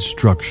man-made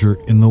structure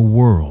in the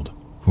world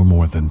for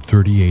more than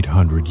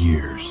 3,800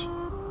 years.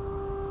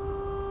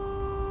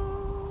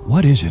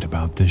 What is it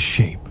about this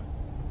shape,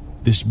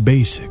 this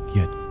basic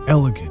yet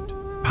elegant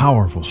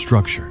powerful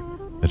structure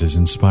that has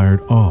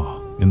inspired awe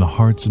in the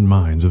hearts and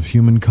minds of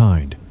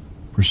humankind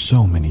for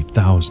so many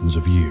thousands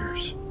of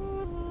years.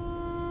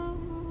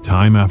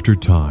 Time after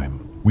time,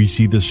 we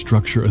see this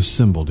structure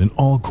assembled in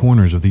all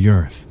corners of the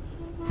earth,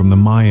 from the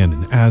Mayan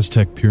and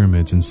Aztec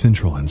pyramids in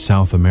Central and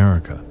South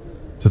America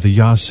to the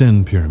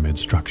Yasin pyramid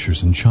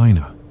structures in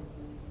China.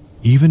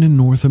 Even in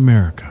North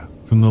America,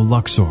 from the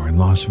Luxor in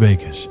Las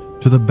Vegas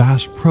to the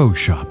Bass Pro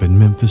Shop in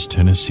Memphis,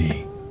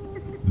 Tennessee,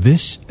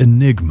 this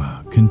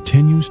enigma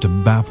continues to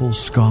baffle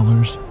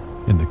scholars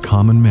and the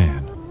common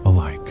man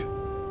alike.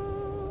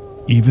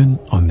 Even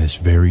on this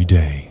very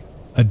day,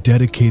 a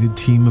dedicated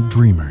team of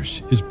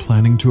dreamers is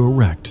planning to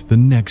erect the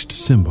next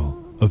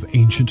symbol of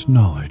ancient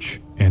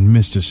knowledge and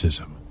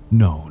mysticism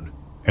known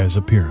as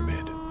a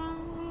pyramid.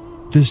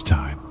 This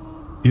time,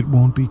 it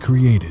won't be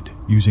created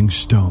using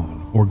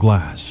stone or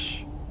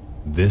glass.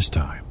 This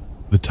time,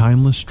 the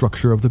timeless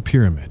structure of the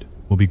pyramid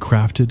will be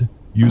crafted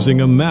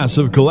using a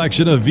massive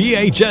collection of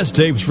VHS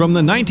tapes from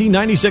the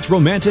 1996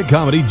 romantic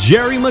comedy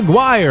Jerry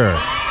Maguire,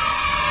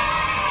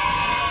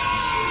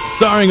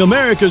 starring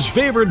America's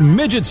favorite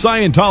midget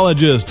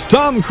Scientologist,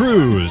 Tom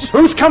Cruise.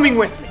 Who's coming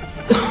with me?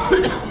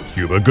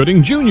 Cuba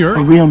Gooding Jr.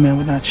 A real man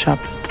would not shop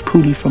at the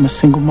Pootie from a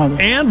single mother.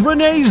 And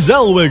Renee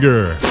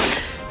Zellweger.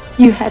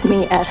 You had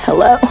me at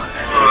hello.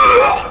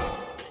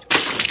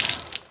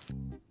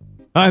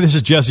 Hi, this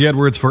is Jesse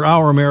Edwards for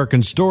Our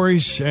American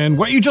Stories, and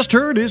what you just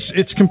heard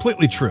it's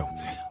completely true.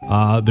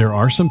 There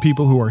are some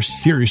people who are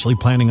seriously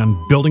planning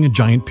on building a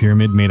giant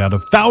pyramid made out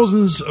of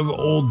thousands of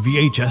old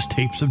VHS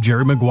tapes of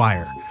Jerry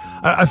Maguire.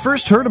 I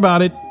first heard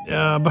about it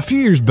a few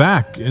years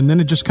back, and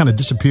then it just kind of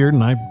disappeared,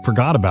 and I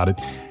forgot about it,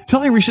 until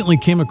I recently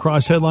came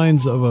across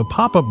headlines of a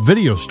pop-up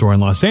video store in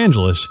Los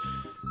Angeles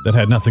that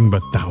had nothing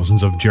but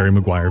thousands of Jerry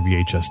Maguire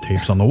VHS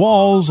tapes on the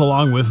walls,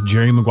 along with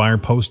Jerry Maguire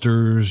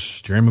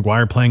posters, Jerry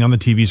Maguire playing on the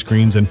TV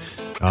screens, and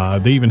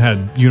they even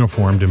had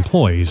uniformed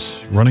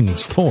employees running the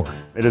store.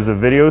 It is a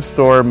video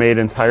store made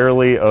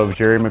entirely of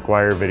Jerry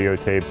Maguire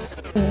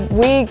videotapes.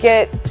 We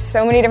get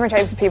so many different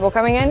types of people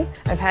coming in.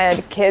 I've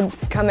had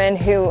kids come in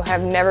who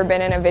have never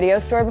been in a video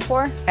store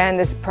before, and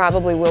this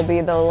probably will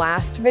be the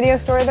last video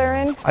store they're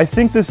in. I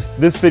think this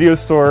video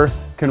store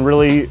can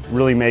really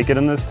make it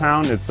in this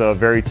town. It's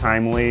very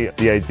timely.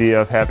 The idea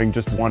of having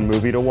just one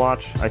movie to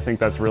watch, I think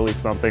that's really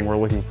something we're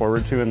looking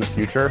forward to in the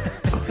future.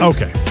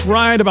 Okay,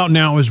 right about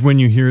now is when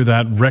you hear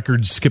that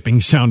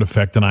record-skipping sound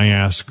effect and I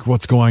ask,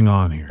 what's going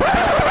on here?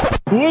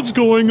 What's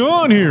going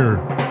on here?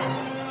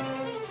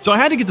 So I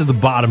had to get to the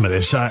bottom of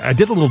this. I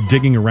did a little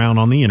digging around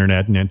on the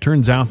internet, and it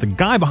turns out the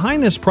guy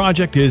behind this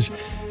project is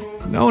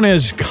known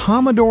as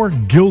Commodore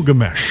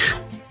Gilgamesh.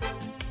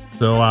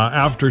 So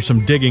after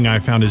some digging, I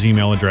found his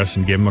email address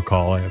and gave him a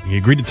call. He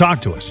agreed to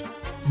talk to us.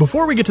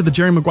 Before we get to the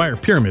Jerry Maguire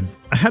pyramid,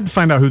 I had to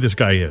find out who this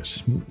guy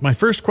is. My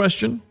first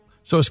question,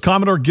 so is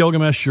Commodore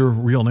Gilgamesh your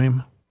real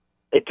name?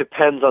 It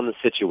depends on the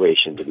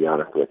situation, to be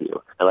honest with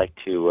you. I like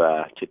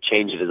to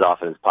change it as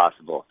often as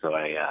possible, so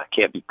I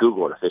can't be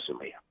Googled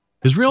efficiently.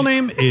 His real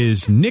name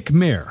is Nick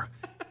Mayer.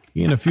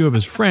 He and a few of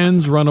his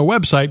friends run a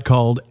website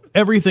called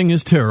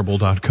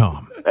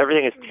EverythingIsTerrible.com.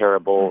 Everything is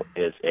Terrible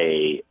is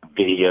a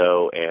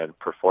video and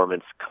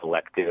performance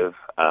collective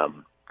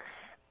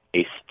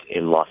based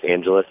in Los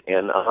Angeles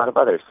and a lot of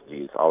other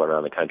cities all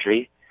around the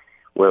country,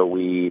 where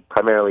we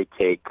primarily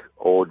take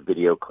old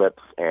video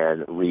clips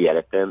and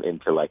re-edit them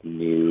into like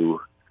new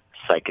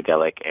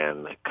psychedelic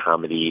and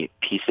comedy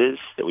pieces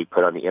that we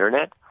put on the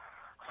internet.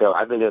 So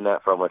I've been doing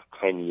that for almost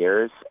 10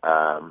 years,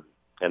 and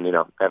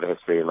I have a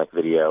history in like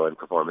video and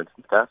performance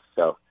and stuff.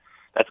 So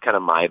that's kind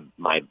of my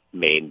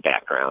main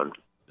background.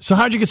 So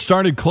how'd you get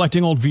started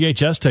collecting old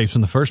VHS tapes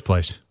in the first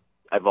place?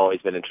 I've always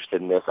been interested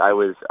in this.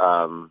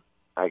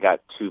 I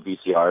got 2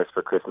 VCRs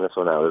for Christmas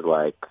when I was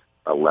like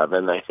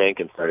 11, I think,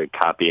 and started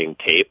copying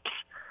tapes.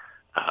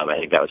 I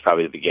think that was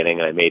probably the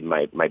beginning. I made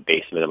my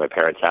basement of my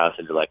parents' house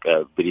into like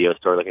a video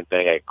store looking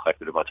thing. I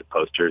collected a bunch of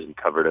posters and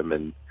covered them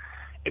in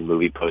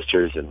movie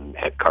posters and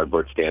had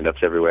cardboard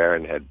stand-ups everywhere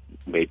and had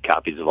made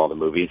copies of all the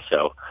movies.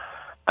 So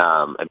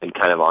I've been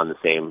kind of on the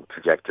same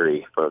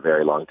trajectory for a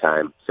very long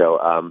time.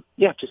 So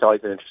just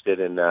always been interested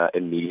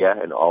in media,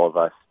 and all of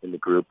us in the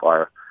group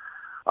are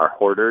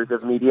hoarders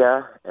of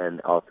media and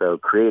also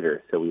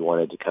creators. So we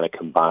wanted to kind of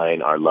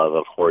combine our love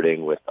of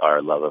hoarding with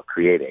our love of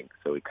creating.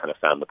 So we kind of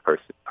found the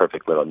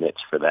perfect little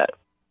niche for that.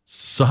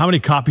 So how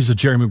many copies of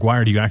Jerry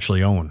Maguire do you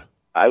actually own?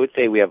 I would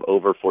say we have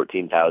over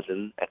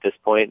 14,000 at this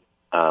point.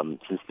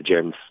 Since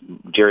the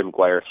Jerry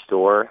Maguire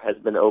store has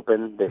been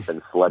open, they've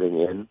been flooding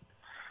in.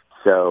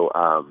 So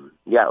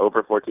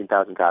over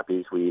 14,000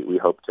 copies. We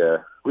hope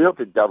to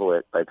double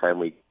it by the time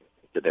we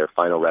get to their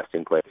final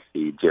resting place,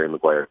 the Jerry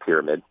Maguire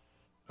Pyramid.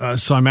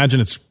 So I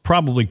imagine it's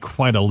probably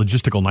quite a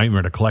logistical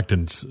nightmare to collect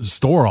and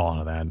store all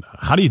of that.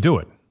 How do you do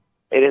it?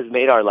 It has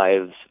made our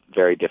lives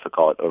very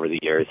difficult over the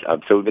years.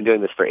 So we've been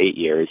doing this for 8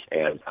 years,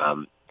 and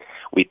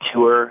we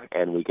tour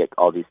and we get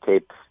all these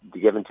tapes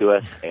given to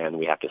us, and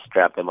we have to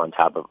strap them on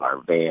top of our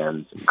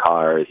vans and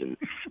cars and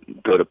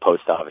go to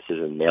post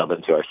offices and mail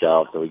them to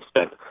ourselves. And we've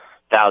spent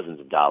thousands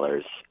of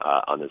dollars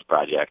on this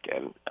project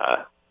and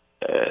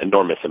an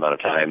enormous amount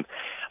of time.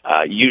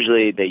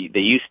 Usually they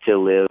used to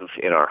live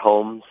in our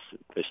homes,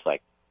 just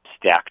like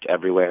stacked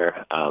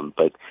everywhere.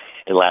 But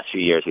in the last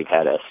few years, we've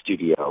had a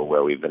studio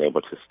where we've been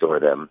able to store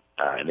them,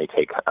 and they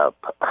take up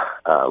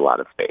a lot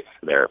of space.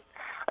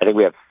 I think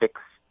we have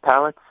 6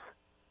 pallets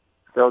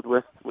filled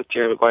with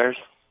Jerry Maguires.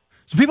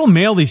 So people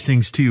mail these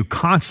things to you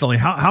constantly.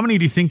 How many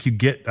do you think you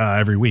get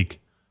every week?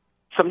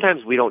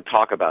 Sometimes we don't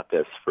talk about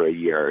this for a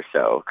year or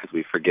so because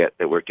we forget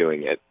that we're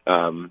doing it.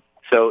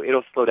 So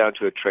it'll slow down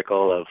to a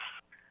trickle of,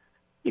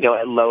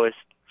 at lowest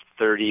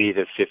 30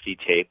 to 50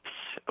 tapes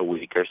a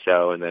week or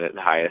so, and then at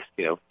the highest,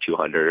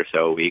 200 or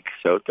so a week.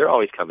 So they're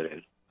always coming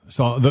in.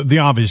 So the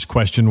obvious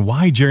question,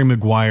 why Jerry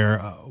Maguire?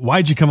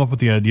 Why'd you come up with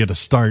the idea to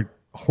start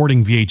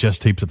hoarding VHS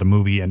tapes at the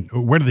movie, and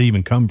where did they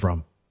even come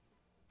from?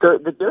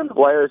 The Jerry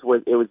Maguires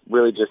was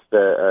really just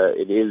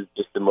it is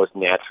just the most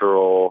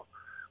natural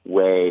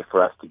way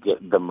for us to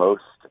get the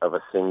most of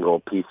a single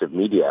piece of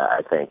media,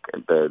 I think.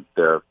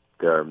 There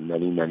are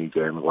many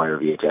Jerry Maguire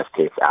VHS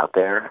tapes out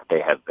there.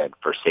 They have been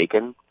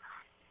forsaken,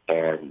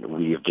 and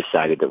we have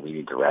decided that we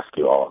need to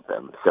rescue all of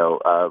them.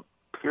 So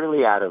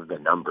purely out of the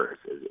numbers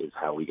is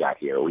how we got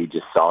here. We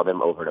just saw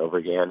them over and over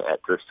again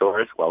at thrift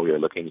stores while we were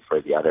looking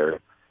for the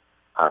other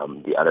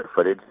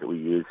footage that we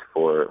use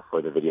for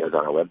the videos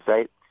on our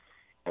website.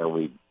 And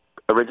we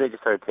originally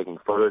just started taking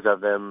photos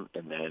of them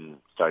and then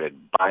started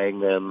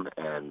buying them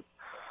and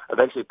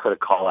eventually put a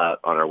call out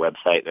on our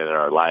website and in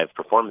our live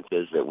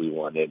performances that we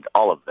wanted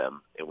all of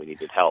them and we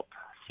needed help.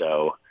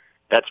 So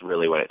that's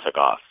really when it took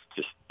off.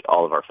 Just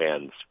all of our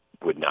fans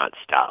would not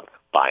stop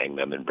buying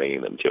them and bringing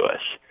them to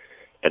us.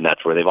 And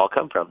that's where they've all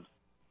come from.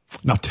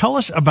 Now tell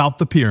us about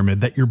the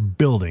pyramid that you're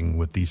building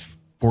with these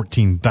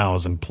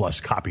 14,000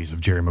 plus copies of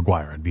Jerry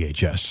Maguire on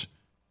VHS.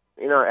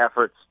 In our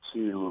efforts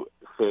to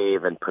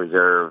save and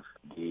preserve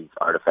these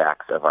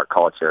artifacts of our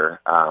culture,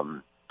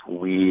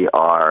 we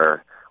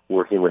are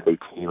working with a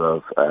team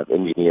of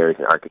engineers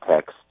and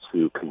architects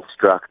to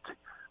construct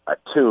a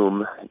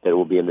tomb that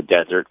will be in the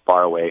desert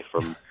far away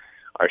from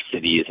our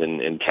cities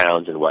and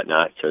towns and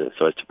whatnot so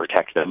as to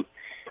protect them,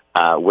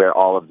 where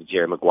all of the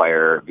Jerry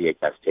Maguire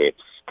VHS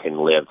tapes can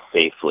live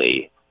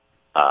safely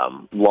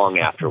long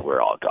after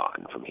we're all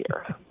gone from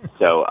here.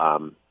 So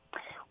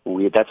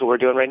that's what we're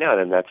doing right now,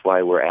 and that's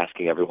why we're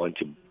asking everyone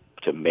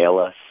to mail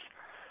us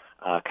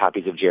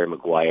copies of Jerry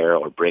Maguire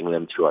or bring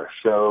them to our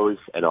shows,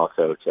 and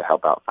also to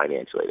help out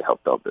financially to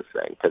help build this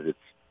thing, because it's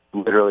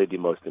literally the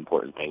most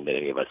important thing that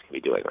any of us can be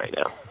doing right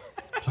now.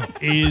 So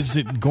is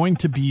it going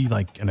to be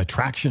like an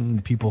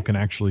attraction people can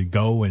actually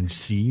go and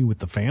see with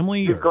the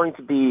family? It's going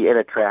to be an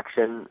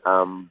attraction,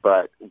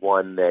 but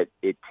one that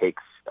it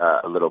takes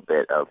a little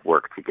bit of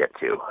work to get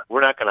to.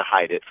 We're not going to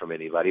hide it from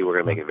anybody. We're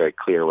going to make it very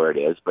clear where it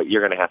is, but you're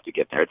going to have to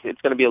get there. It's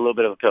going to be a little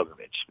bit of a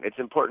pilgrimage. It's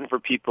important for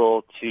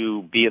people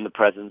to be in the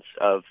presence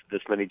of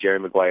this many Jerry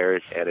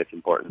Maguires, and it's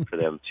important for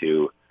them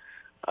to,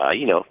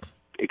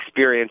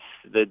 experience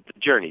the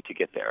journey to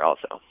get there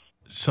also.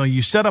 So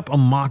you set up a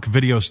mock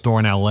video store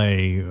in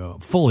L.A.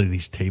 Full of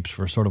these tapes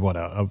for sort of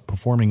a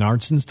performing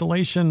arts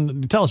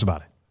installation. Tell us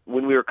about it.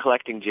 When we were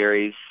collecting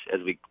Jerry's,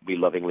 as we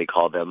lovingly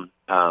call them,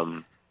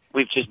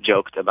 we've just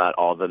joked about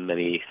all the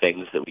many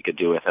things that we could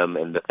do with them,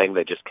 and the thing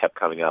that just kept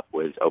coming up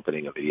was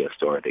opening a video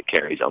store that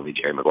carries only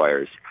Jerry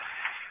Maguires.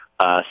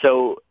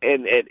 So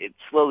it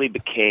slowly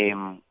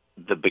became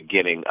the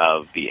beginning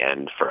of the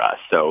end for us.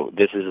 So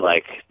this is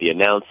like the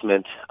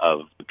announcement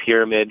of the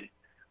pyramid.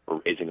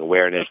 We're raising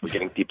awareness. We're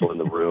getting people in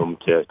the room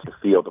to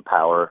feel the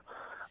power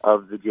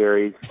of the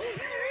Jerrys,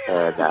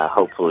 and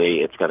hopefully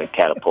it's going to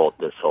catapult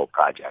this whole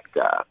project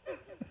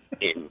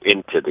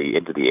into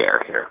the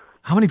air here.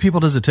 How many people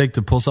does it take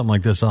to pull something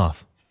like this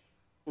off?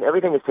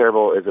 Everything is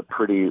Terrible is a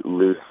pretty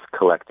loose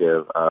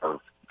collective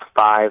of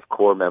 5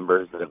 core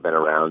members that have been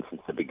around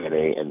since the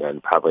beginning, and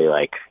then probably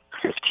like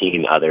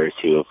 15 others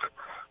who've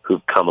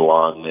come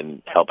along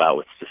and help out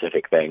with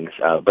specific things.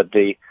 But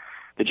the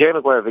Jerry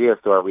Maguire video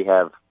store, we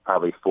have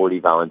probably 40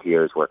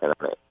 volunteers working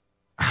on it.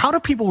 How do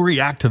people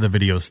react to the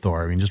video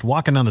store? I mean, just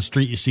walking down the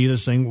street, you see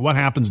this thing, what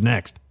happens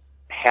next?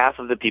 Half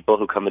of the people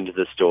who come into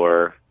the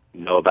store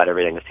know about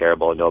Everything is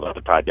Terrible, know about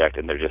the project,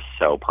 and they're just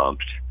so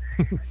pumped.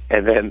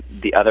 And then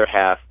the other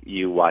half,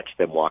 you watch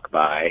them walk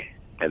by,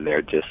 and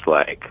they're just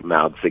like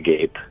mouths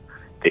agape.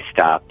 They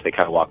stop, they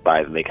kind of walk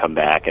by, then they come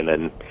back, and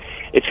then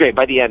it's great.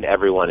 By the end,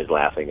 everyone is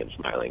laughing and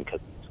smiling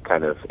because it's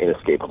kind of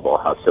inescapable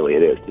how silly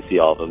it is to see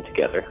all of them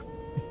together.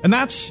 And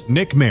that's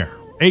Nick Mayer,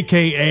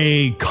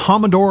 a.k.a.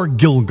 Commodore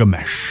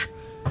Gilgamesh.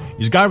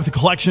 He's a guy with a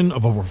collection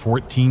of over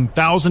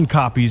 14,000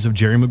 copies of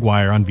Jerry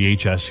Maguire on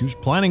VHS who's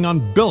planning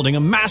on building a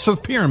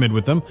massive pyramid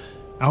with them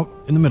out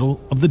in the middle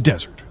of the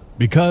desert.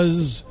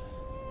 Because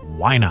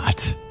why not?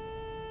 To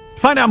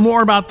find out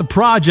more about the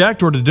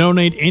project or to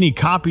donate any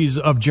copies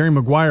of Jerry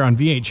Maguire on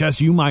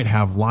VHS you might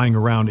have lying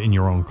around in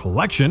your own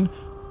collection,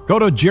 go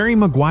to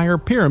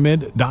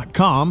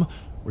jerrymaguirepyramid.com,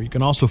 where you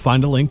can also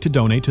find a link to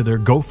donate to their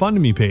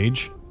GoFundMe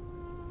page.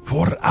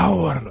 For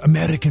our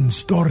American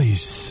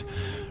stories,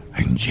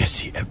 I'm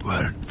Jesse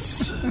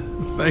Edwards.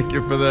 Thank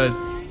you for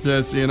that,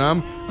 Jesse. And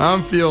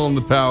I'm feeling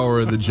the power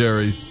of the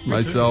Jerrys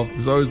myself.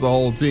 There's always the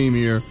whole team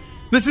here.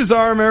 This is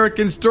Our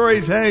American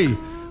Stories. Hey,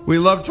 we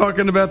love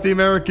talking about the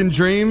American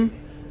dream.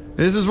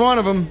 This is one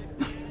of them.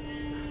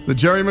 The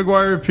Jerry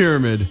Maguire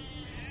Pyramid.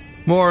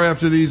 More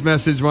after these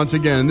messages once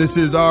again. This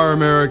is Our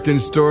American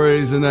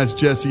Stories, and that's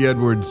Jesse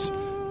Edwards.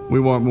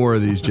 We want more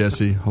of these,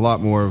 Jesse. A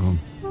lot more of them.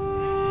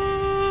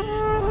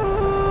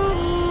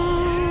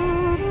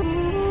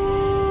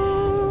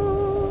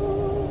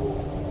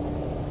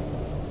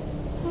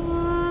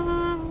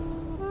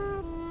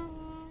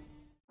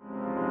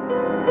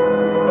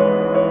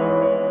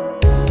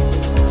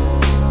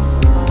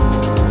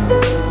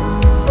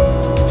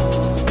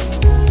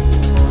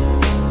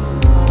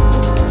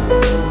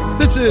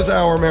 This is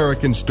Our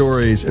American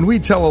Stories, and we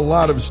tell a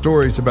lot of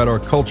stories about our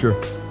culture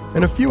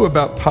and a few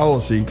about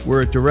policy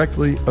where it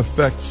directly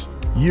affects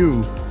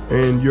you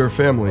and your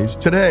families.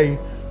 Today,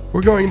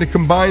 we're going to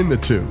combine the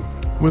two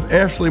with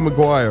Ashley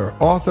McGuire,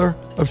 author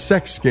of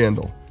Sex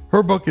Scandal.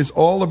 Her book is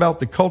all about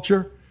the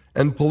culture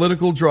and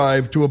political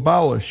drive to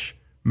abolish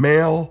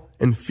male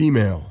and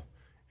female.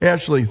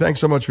 Ashley, thanks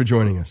so much for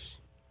joining us.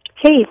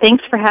 Hey,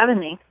 thanks for having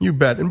me. You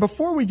bet. And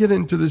before we get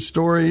into the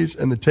stories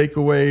and the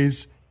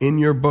takeaways in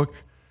your book,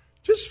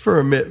 just for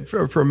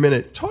a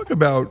minute, talk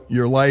about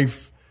your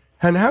life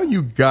and how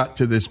you got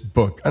to this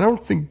book. I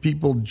don't think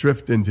people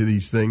drift into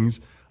these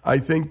things. I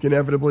think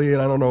inevitably,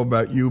 and I don't know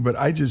about you, but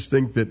I just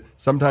think that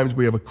sometimes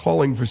we have a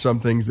calling for some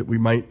things that we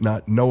might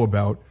not know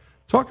about.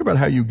 Talk about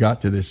how you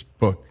got to this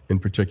book in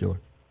particular.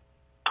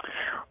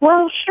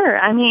 Well, sure.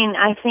 I mean,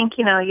 I think,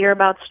 you're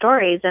about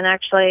stories, and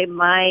actually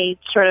my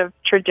sort of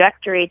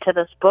trajectory to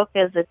this book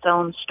is its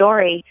own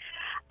story.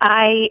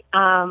 I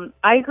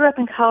grew up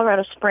in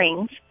Colorado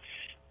Springs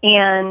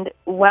and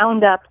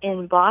wound up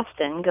in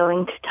Boston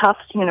going to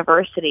Tufts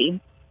University,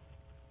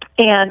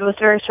 and was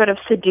very sort of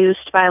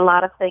seduced by a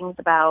lot of things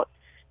about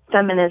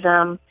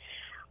feminism,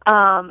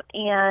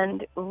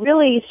 and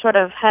really sort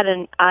of had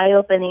an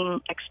eye-opening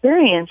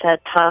experience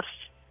at Tufts,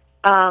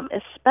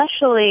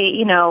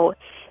 especially,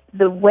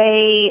 the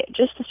way,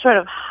 just the sort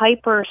of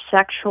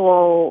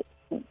hypersexual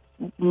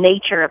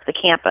nature of the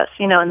campus.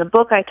 In the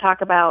book I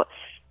talk about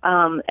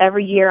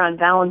every year on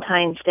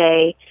Valentine's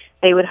Day,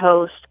 they would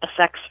host a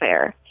sex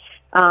fair,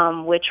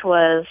 which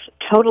was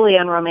totally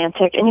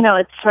unromantic. And,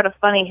 it's sort of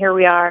funny, here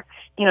we are,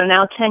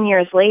 now 10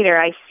 years later,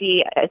 I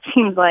see, it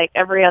seems like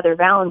every other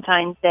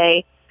Valentine's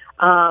Day,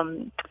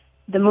 the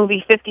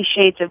movie 50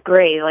 Shades of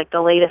Grey, like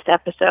the latest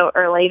episode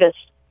or latest,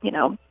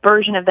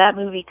 version of that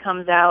movie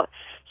comes out.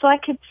 So I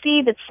could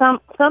see that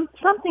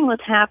something was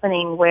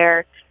happening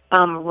where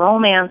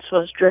romance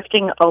was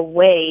drifting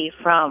away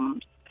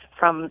from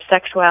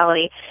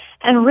sexuality.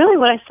 And really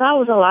what I saw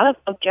was a lot of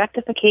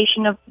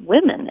objectification of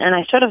women. And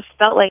I sort of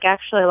felt like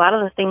actually a lot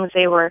of the things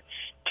they were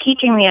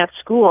teaching me at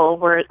school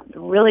were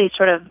really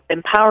sort of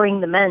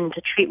empowering the men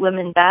to treat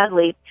women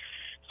badly.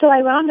 So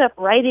I wound up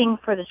writing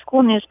for the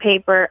school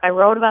newspaper. I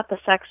wrote about the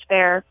sex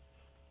fair,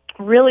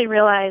 really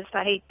realized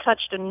I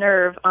touched a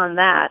nerve on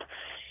that.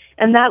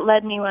 And that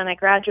led me, when I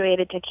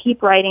graduated, to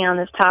keep writing on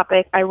this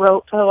topic. I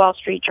wrote for the Wall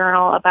Street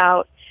Journal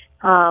about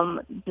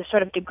the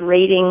sort of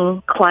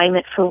degrading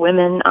climate for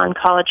women on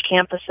college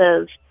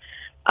campuses,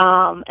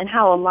 and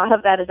how a lot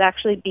of that is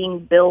actually being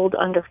billed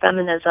under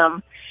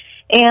feminism.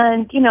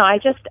 And, I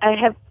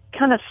have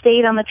kind of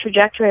stayed on the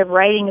trajectory of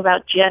writing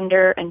about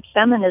gender and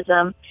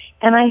feminism.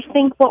 And I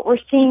think what we're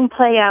seeing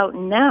play out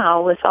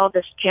now with all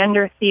this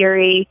gender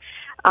theory,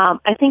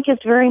 I think is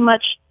very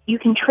much, you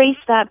can trace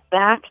that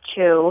back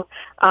to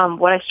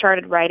what I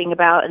started writing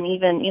about, and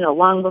even,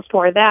 long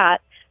before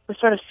that, the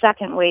sort of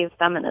second wave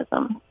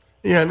feminism.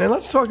 Yeah, and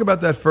let's talk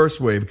about that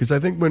first wave, because I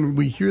think when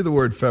we hear the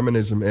word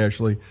feminism,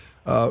 Ashley,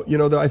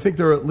 I think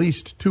there are at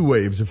least two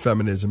waves of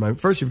feminism.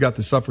 First, you've got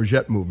the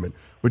suffragette movement,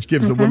 which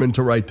gives the women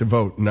the right to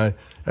vote, and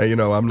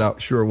I'm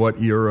not sure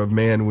what era of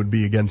man would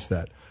be against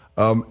that.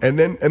 And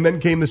then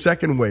came the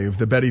second wave,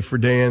 the Betty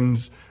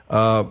Friedan's,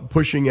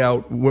 pushing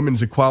out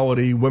women's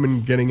equality, women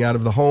getting out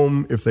of the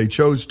home if they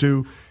chose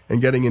to,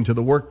 and getting into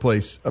the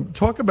workplace.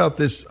 Talk about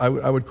this.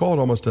 I would call it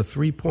almost a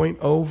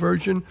 3.0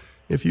 version,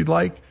 if you'd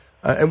like.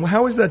 And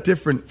how is that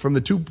different from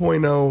the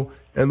 2.0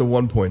 and the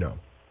 1.0?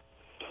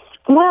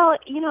 Well,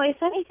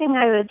 if anything,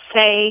 I would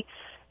say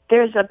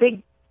there's a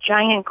big,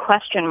 giant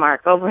question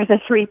mark over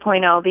the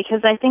 3.0,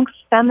 because I think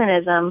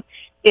feminism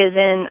is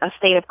in a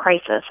state of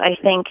crisis. I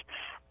think,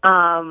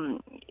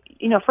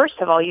 first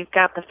of all, you've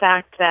got the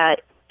fact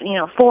that,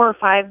 4 or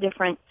 5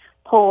 different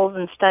polls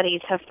and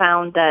studies have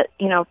found that,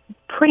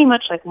 pretty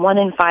much like 1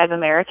 in 5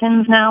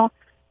 Americans now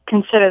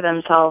consider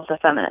themselves a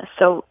feminist.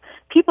 So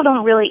people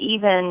don't really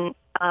even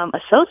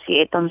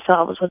associate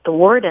themselves with the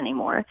word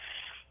anymore.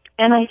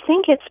 And I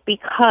think it's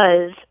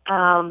because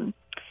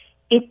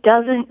it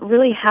doesn't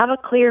really have a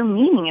clear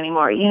meaning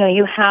anymore.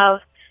 You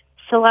have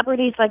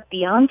celebrities like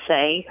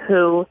Beyonce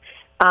who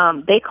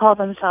they call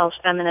themselves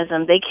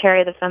feminism. They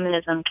carry the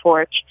feminism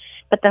torch.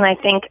 But then I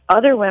think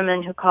other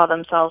women who call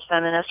themselves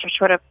feminists are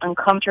sort of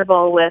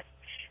uncomfortable with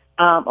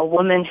a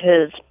woman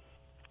who's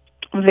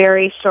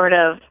very sort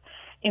of,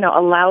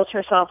 allows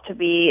herself to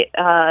be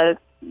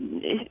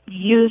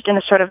used in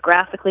a sort of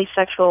graphically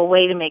sexual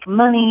way to make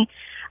money.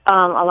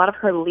 A lot of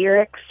her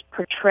lyrics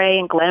portray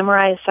and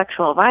glamorize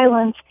sexual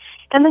violence.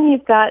 And then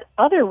you've got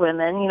other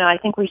women, I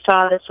think we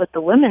saw this with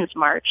the Women's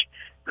March,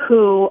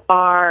 who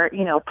are,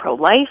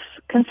 pro-life,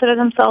 consider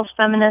themselves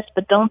feminists,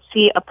 but don't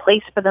see a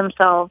place for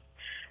themselves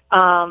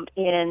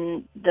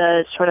in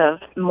the sort of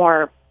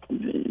more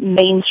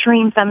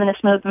mainstream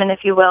feminist movement,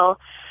 if you will.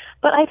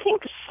 But I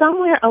think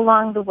somewhere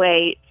along the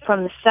way,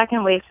 from the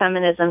second wave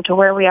feminism to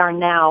where we are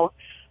now,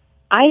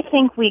 I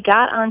think we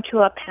got onto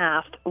a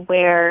path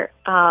where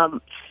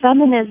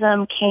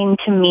feminism came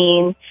to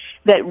mean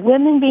that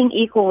women being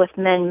equal with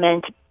men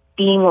meant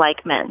being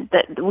like men,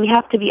 that we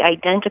have to be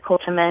identical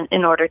to men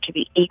in order to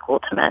be equal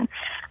to men.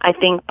 I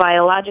think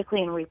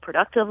biologically and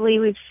reproductively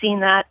we've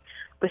seen that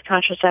with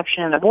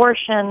contraception and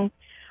abortion.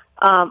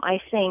 I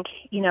think,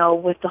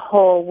 with the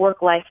whole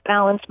work-life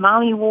balance,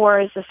 mommy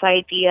wars, this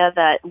idea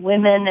that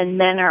women and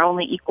men are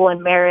only equal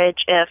in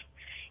marriage if,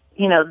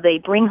 they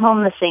bring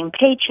home the same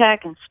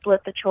paycheck and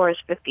split the chores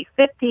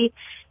 50-50.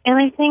 And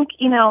I think,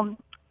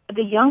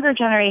 the younger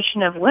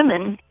generation of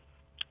women,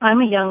 I'm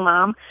a young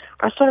mom,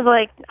 are sort of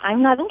like,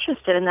 I'm not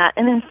interested in that.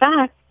 And in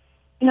fact,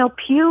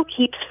 Pew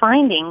keeps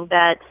finding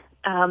that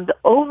the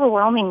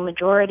overwhelming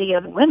majority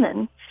of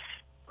women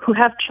who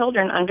have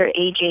children under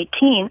age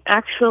 18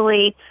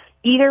 actually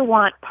either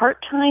want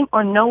part-time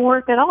or no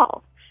work at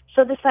all.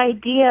 So this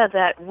idea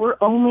that we're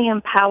only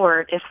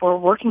empowered if we're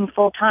working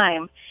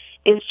full-time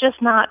is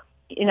just not,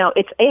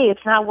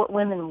 it's not what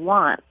women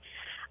want.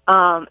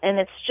 And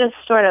it's just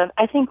sort of,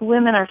 I think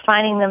women are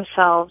finding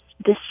themselves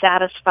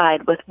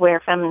dissatisfied with where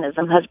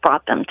feminism has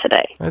brought them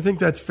today. I think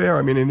that's fair.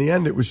 I mean, in the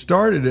end, it was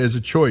started as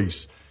a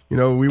choice.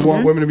 We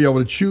want women to be able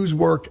to choose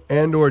work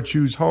and or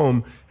choose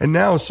home. And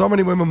now so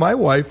many women, my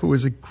wife, who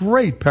is a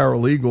great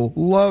paralegal,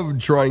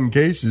 loved trying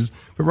cases.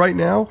 But right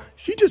now,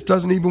 she just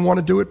doesn't even want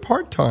to do it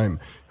part-time.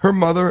 Her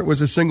mother was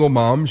a single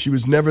mom. She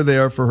was never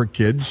there for her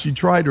kids. She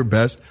tried her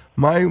best.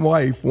 My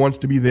wife wants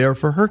to be there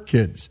for her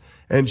kids.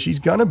 And she's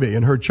going to be,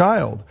 and her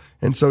child.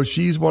 And so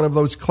she's one of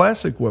those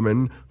classic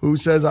women who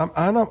says,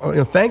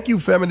 thank you,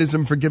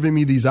 feminism, for giving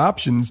me these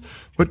options,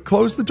 but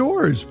close the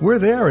doors. We're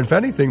there. If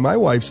anything, my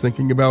wife's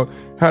thinking about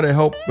how to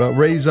help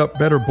raise up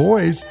better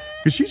boys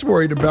because she's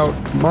worried about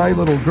my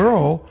little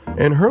girl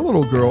and her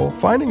little girl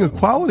finding a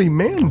quality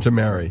man to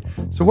marry.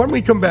 So when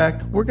we come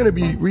back, we're going to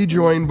be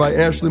rejoined by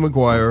Ashley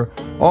McGuire,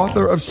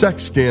 author of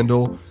Sex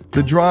Scandal,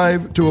 The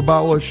Drive to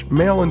Abolish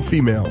Male and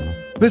Female.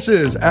 This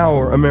is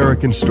Our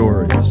American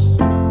Stories.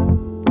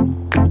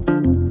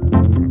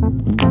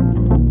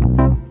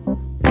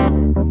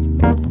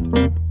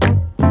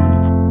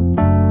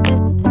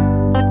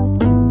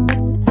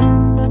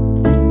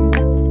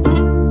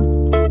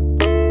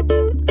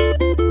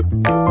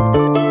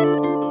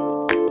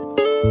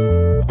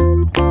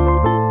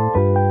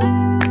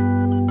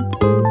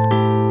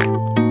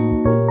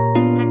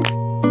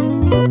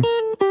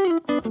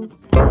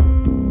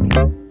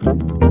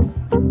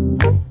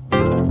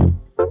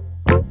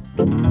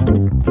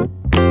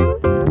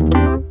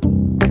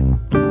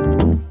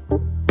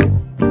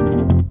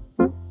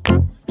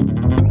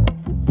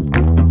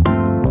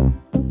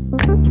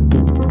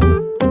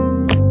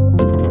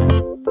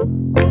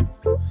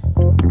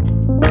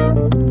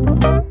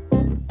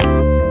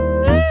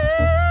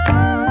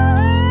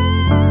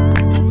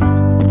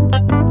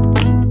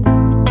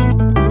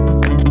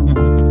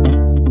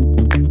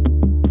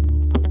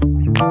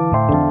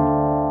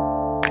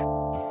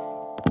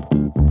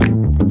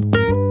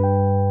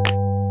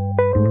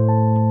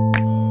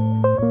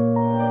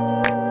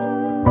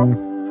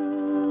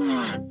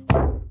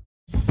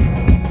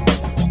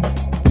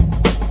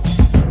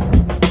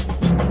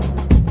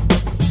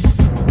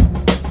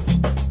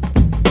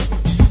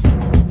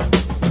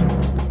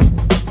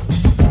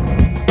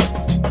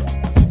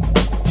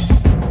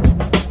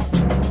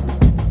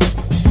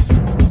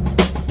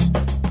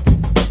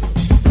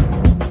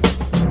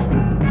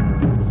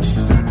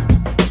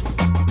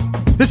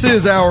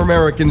 This is Our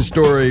American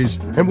Stories,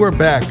 and we're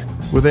back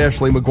with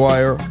Ashley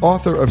McGuire,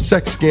 author of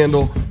Sex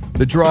Scandal,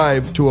 The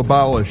Drive to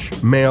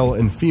Abolish Male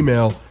and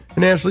Female.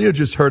 And Ashley, you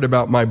just heard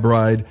about my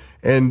bride,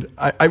 and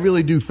I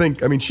really do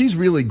think, she's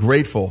really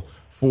grateful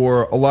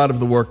for a lot of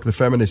the work the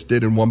feminists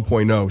did in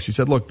 1.0. She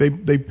said, look,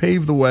 they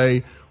paved the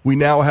way. We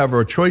now have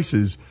our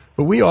choices,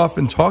 but we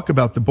often talk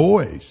about the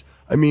boys.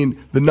 The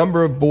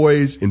number of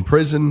boys in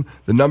prison,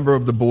 the number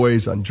of the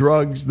boys on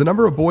drugs, the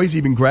number of boys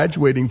even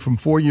graduating from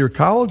 4-year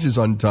colleges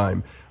on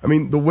time.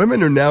 The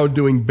women are now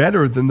doing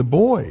better than the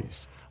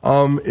boys.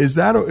 Is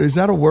that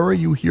a worry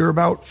you hear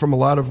about from a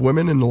lot of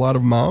women and a lot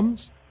of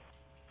moms?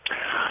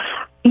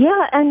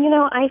 Yeah, and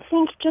I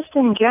think just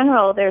in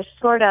general, there's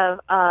sort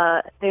of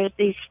there's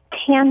these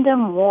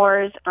tandem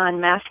wars on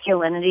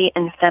masculinity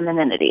and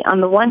femininity. On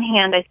the one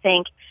hand, I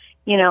think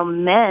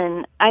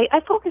men,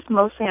 I focus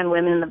mostly on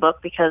women in the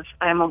book because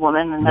I'm a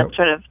woman and that's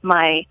sort of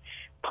my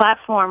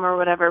platform or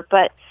whatever.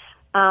 But,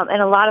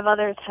 and a lot of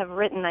others have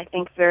written, I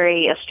think,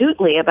 very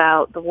astutely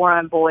about the war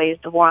on boys,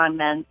 the war on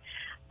men.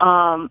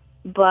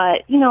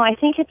 But, I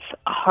think it's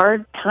a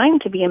hard time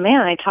to be a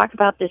man. I talk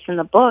about this in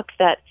the book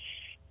that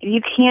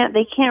they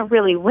can't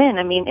really win.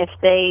 I mean,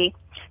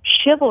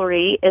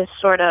 chivalry is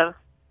sort of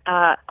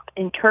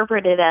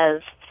interpreted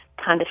as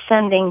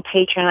condescending,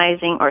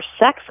 patronizing, or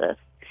sexist.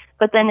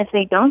 But then if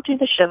they don't do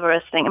the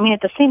chivalrous thing, I mean,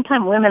 at the same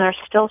time, women are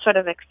still sort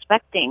of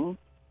expecting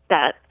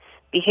that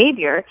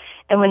behavior.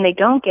 And when they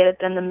don't get it,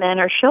 then the men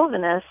are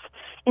chauvinists.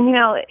 And,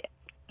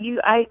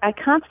 I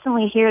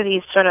constantly hear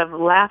these sort of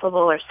laughable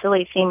or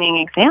silly-seeming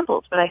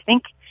examples, but I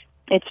think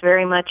it's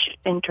very much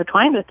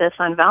intertwined with this.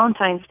 On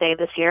Valentine's Day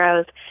this year, I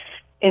was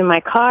in my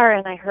car,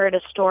 and I heard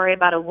a story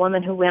about a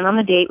woman who went on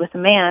a date with a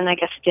man. I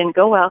guess it didn't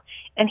go well,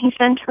 and he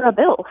sent her a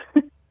bill.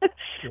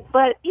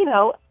 But,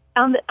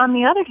 on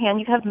the other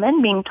hand, you have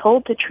men being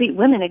told to treat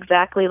women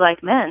exactly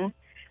like men,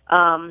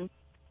 and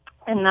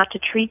not to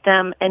treat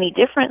them any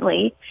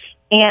differently.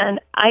 And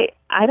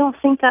I don't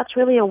think that's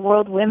really a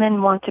world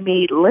women want to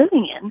be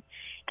living in.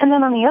 And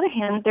then on the other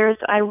hand,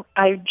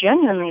 I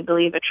genuinely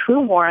believe a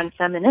true war on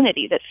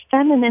femininity, that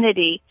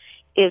femininity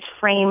is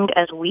framed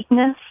as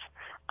weakness,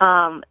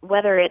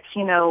 whether it's,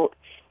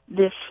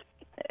 this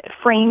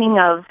framing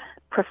of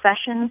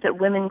professions that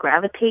women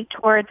gravitate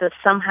towards as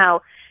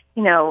somehow,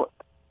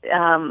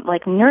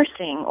 like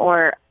nursing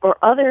or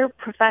other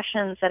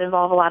professions that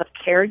involve a lot of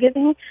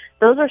caregiving.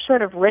 Those are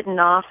sort of written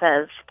off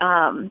as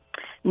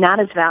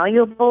not as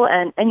valuable,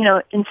 and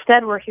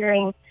instead we're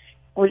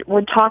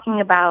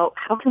talking about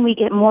how can we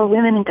get more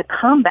women into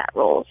combat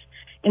roles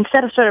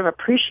instead of sort of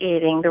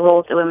appreciating the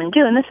roles that women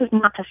do. And this is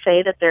not to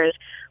say that there's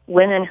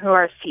women who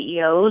are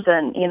CEOs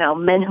and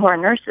men who are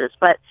nurses,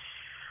 but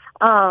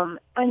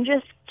and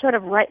just sort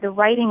of the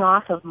writing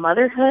off of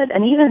motherhood.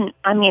 And even,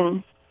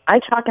 I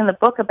talk in the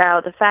book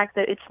about the fact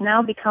that it's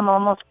now become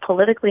almost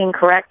politically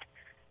incorrect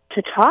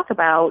to talk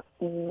about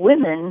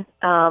women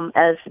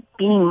as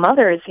being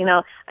mothers.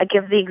 I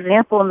give the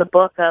example in the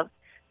book of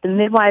the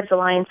Midwives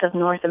Alliance of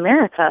North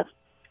America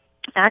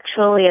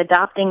actually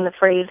adopting the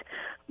phrase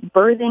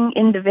birthing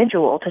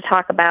individual to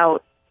talk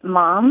about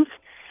moms.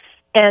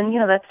 And,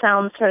 that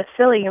sounds sort of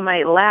silly. You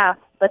might laugh.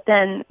 But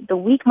then the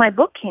week my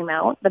book came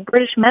out, the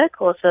British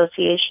Medical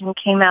Association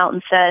came out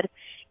and said,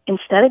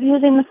 instead of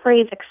using the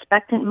phrase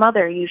expectant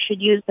mother, you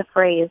should use the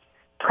phrase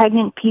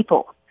pregnant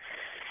people.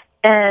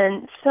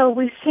 And so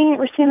we're seeing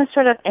a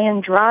sort of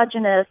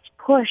androgynous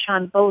push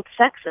on both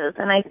sexes,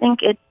 and I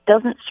think it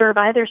doesn't serve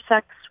either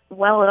sex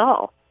well at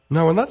all.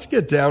 Now, and let's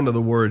get down to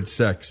the word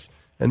sex.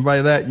 And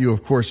by that, you,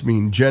 of course,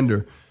 mean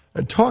gender.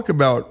 And talk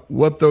about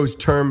what those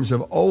terms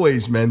have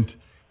always meant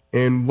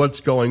and what's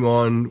going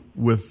on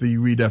with the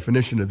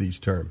redefinition of these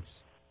terms.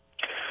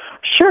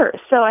 Sure.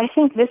 So I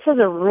think this is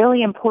a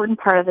really important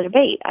part of the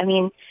debate.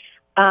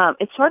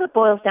 It sort of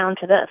boils down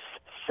to this.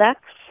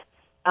 Sex,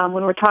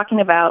 when we're talking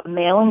about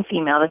male and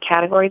female, the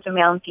categories of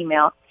male and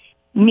female,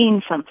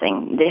 means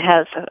something. It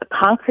has a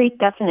concrete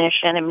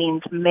definition. It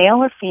means male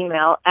or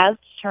female as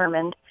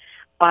determined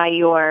by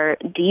your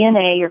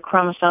DNA, your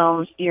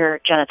chromosomes, your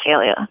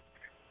genitalia.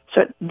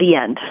 So the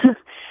end.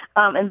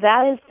 And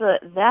that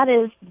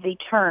is the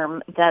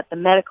term that the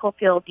medical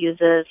field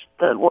uses,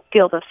 the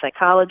field of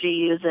psychology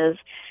uses,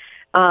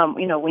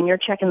 when you're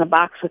checking the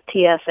box with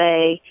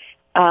TSA,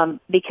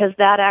 because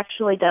that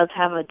actually does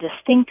have a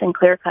distinct and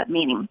clear-cut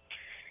meaning.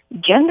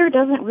 Gender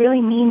doesn't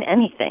really mean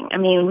anything.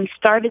 We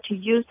started to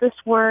use this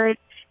word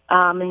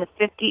in the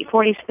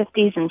 40s,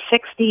 50s, and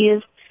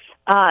 60s.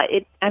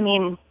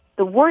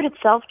 The word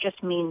itself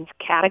just means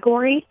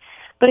category,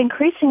 but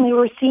increasingly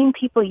we're seeing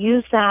people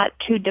use that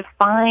to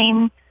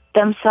define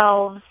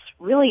themselves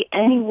really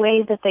any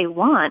way that they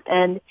want.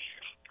 And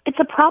it's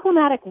a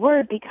problematic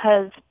word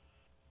because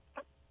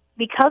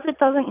it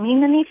doesn't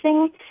mean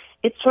anything,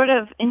 it sort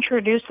of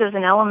introduces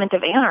an element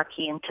of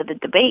anarchy into the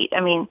debate.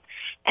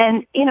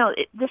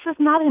 This is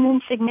not an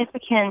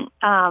insignificant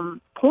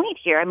point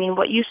here.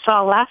 What you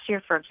saw last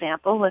year, for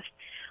example,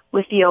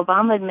 with the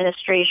Obama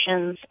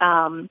administration's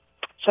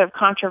sort of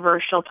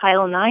controversial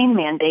Title IX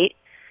mandate,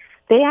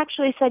 they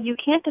actually said you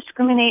can't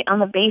discriminate on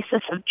the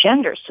basis of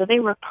gender. So they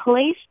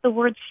replaced the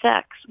word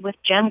sex with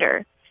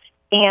gender.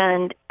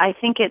 And I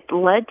think it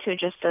led to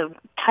just a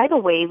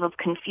tidal wave of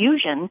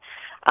confusion,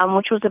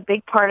 which was a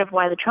big part of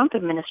why the Trump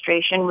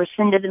administration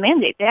rescinded the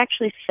mandate. They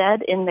actually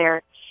said in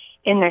their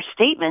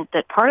statement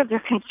that part of their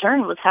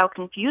concern was how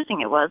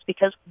confusing it was,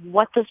 because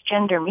what does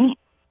gender mean?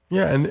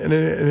 Yeah, and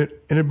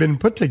it had been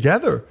put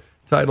together,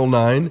 Title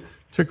IX,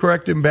 to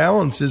correct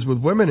imbalances with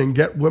women and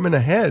get women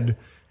ahead.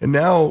 And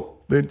now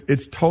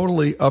it's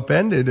totally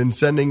upended and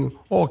sending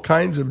all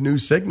kinds of new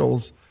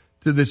signals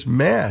to this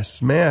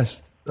mass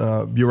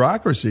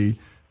bureaucracy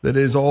that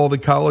is all the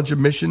college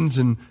admissions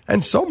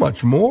and so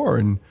much more.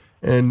 And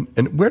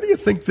where do you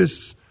think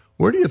this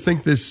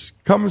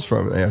comes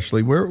from,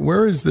 Ashley?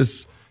 Where is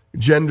this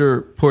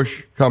gender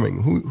push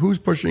coming? Who's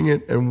pushing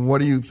it, and what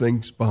do you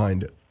think's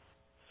behind it?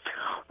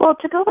 Well,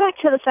 to go back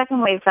to the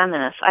second wave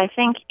feminists, I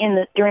think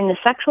during the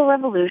sexual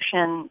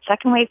revolution,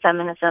 second wave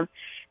feminism,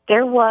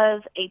 there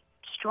was a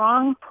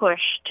strong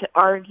push to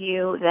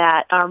argue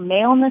that our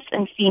maleness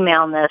and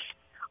femaleness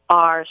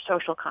are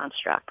social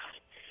constructs.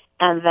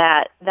 and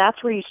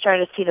that's where you start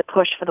to see the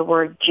push for the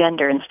word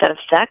gender instead of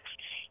sex,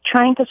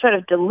 trying to sort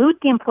of dilute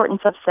the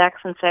importance of sex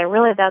and say,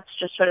 really, that's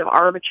just sort of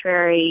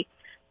arbitrary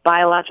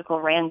biological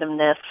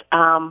randomness.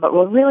 But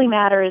what really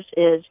matters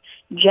is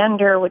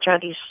gender, which are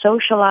these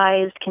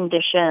socialized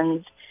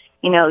conditions.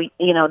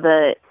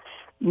 The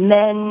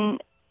men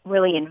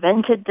really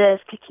invented this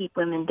to keep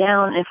women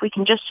down. And if we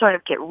can just sort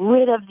of get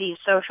rid of these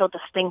social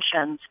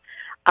distinctions,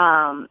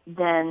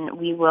 then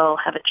we will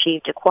have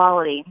achieved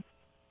equality.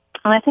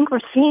 And I think we're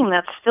seeing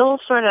that still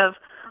sort of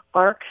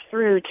arc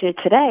through to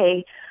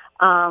today,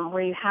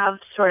 where you have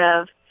sort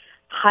of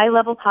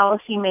high-level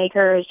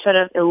policymakers, sort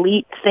of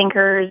elite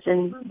thinkers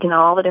in,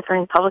 all the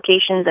different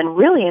publications and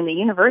really in the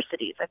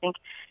universities. I think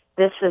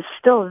this is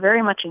still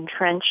very much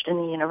entrenched in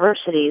the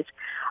universities,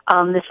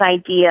 this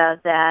idea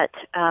that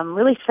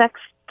really sex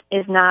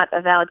is not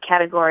a valid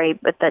category,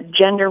 but that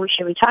gender, we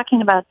should be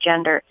talking about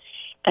gender,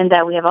 and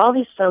that we have all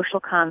these social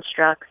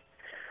constructs.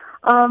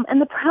 And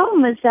the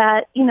problem is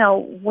that,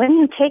 when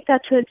you take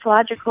that to its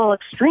logical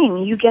extreme,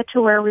 you get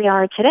to where we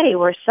are today,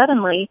 where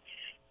suddenly,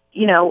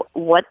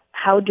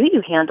 how do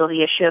you handle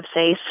the issue of,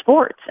 say,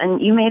 sports?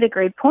 And you made a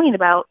great point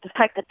about the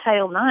fact that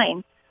Title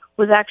IX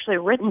was actually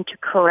written to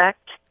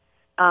correct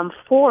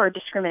for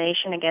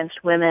discrimination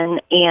against women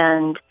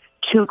and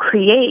to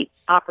create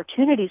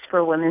opportunities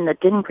for women that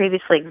didn't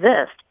previously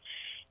exist.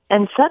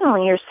 And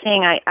suddenly you're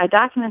seeing, I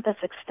document this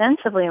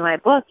extensively in my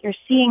book, you're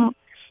seeing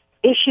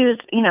issues,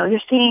 you're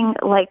seeing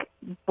like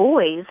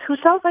boys who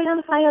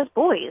self-identify as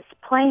boys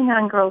playing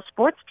on girls'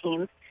 sports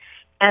teams,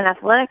 and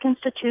athletic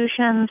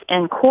institutions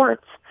and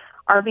courts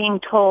are being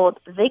told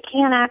they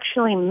can't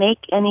actually make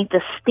any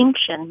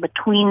distinction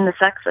between the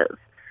sexes.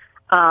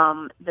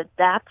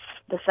 That's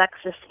the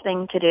sexist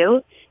thing to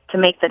do, to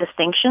make the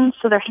distinction.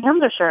 So their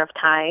hands are sort of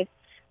tied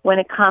when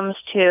it comes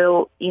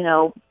to,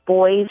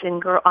 boys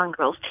and on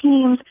girls'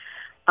 teams,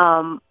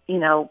 dorm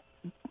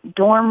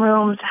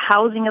rooms,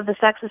 housing of the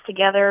sexes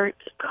together,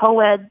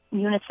 co-ed,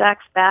 unisex,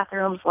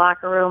 bathrooms,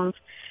 locker rooms.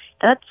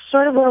 And that's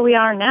sort of where we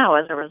are now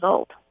as a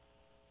result.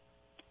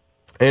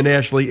 And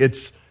Ashley,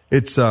 it's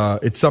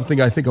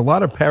something I think a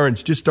lot of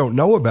parents just don't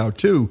know about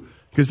too,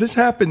 because this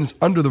happens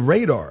under the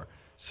radar.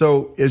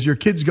 So as your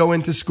kids go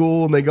into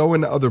school and they go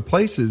into other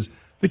places,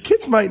 the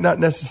kids might not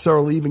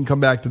necessarily even come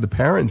back to the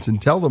parents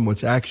and tell them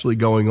what's actually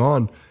going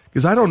on,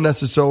 because I don't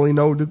necessarily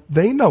know that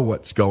they know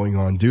what's going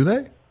on, do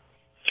they?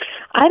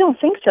 I don't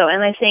think so.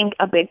 And I think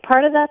a big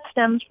part of that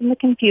stems from the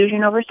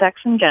confusion over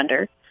sex and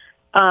gender.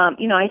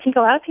 I think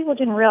a lot of people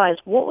didn't realize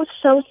what was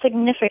so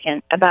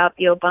significant about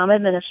the Obama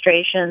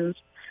administration's,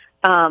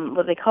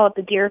 what they call it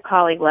the Dear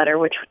Colleague letter,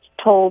 which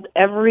told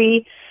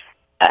every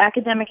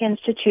academic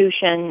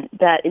institution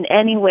that in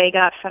any way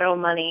got federal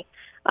money,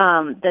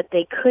 that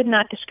they could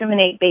not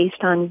discriminate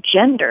based on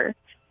gender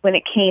when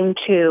it came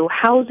to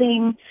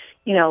housing,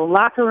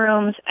 locker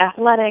rooms,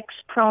 athletics,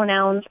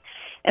 pronouns.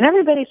 And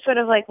everybody's sort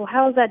of like, well,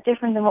 how is that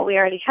different than what we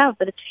already have?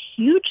 But it's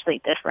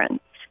hugely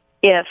different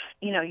if,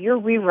 you're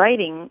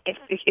rewriting,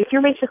 if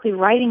you're basically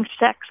writing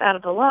sex out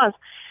of the laws.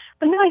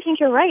 But no, I think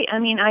you're right. I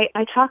mean,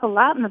 I talk a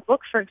lot in the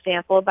book, for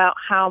example, about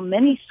how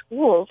many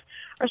schools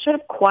are sort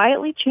of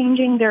quietly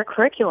changing their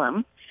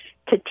curriculum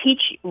to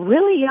teach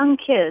really young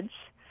kids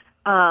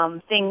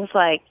things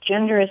like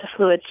gender is a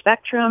fluid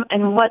spectrum.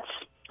 And what's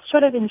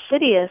sort of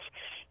insidious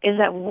is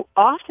that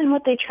often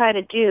what they try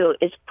to do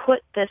is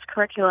put this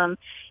curriculum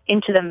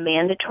into the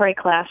mandatory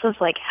classes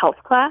like health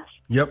class.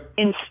 Yep.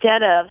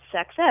 Instead of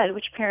sex ed,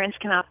 which parents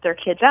can opt their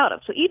kids out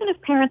of. So even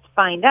if parents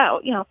find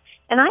out,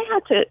 and I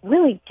had to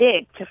really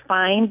dig to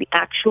find the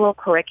actual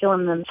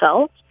curriculum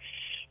themselves.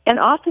 And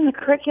often the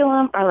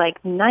curriculum are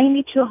like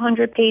 90 to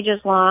 100 pages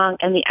long,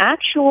 and the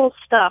actual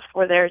stuff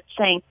where they're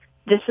saying,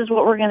 this is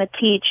what we're going to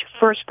teach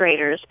first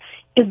graders,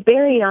 is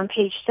buried on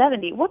page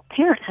 70. What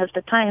parent has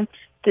the time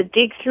to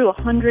dig through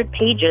 100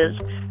 pages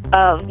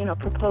of,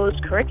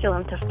 proposed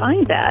curriculum to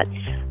find that?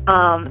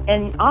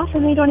 And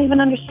often they don't even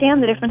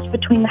understand the difference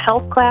between the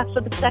health class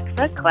or the sex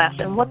ed class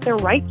and what their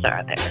rights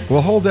are there.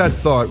 Well, hold that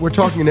thought. We're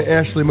talking to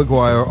Ashley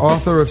McGuire,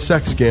 author of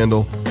Sex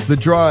Scandal, The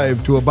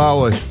Drive to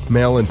Abolish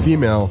Male and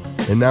Female.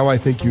 And now I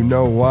think you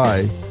know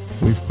why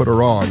we've put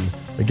her on.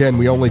 Again,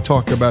 we only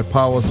talk about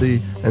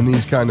policy and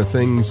these kind of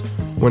things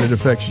when it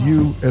affects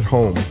you at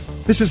home.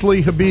 This is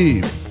Lee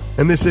Habib,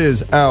 and this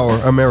is Our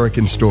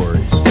American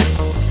Stories.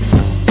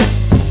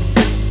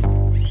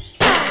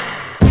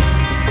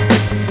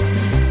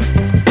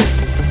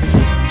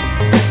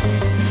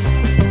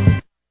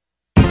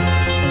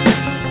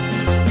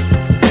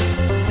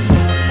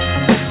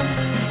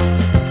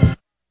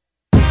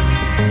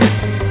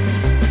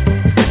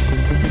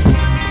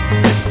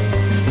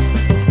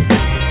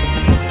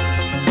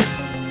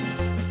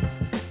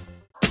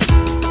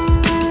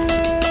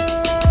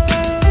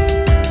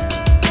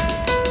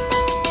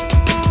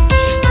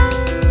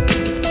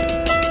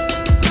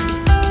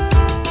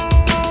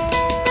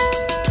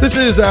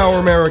 This is Our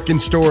American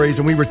Stories,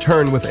 and we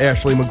return with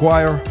Ashley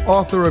McGuire,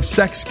 author of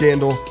Sex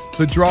Scandal,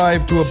 The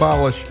Drive to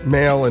Abolish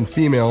Male and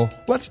Female.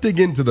 Let's dig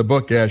into the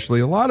book, Ashley.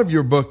 A lot of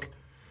your book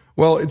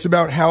Well, it's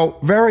about how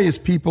various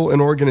people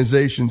and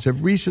organizations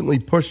have recently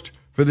pushed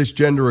for this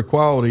gender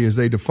equality as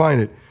they define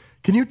it.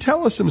 Can you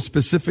tell us some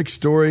specific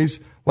stories,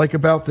 like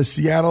about the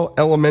Seattle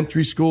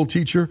elementary school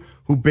teacher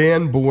who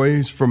banned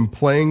boys from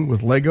playing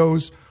with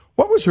Legos?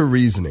 What was her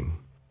reasoning?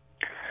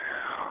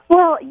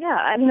 Well,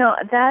 yeah,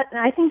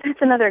 I think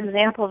that's another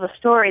example of a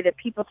story that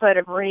people sort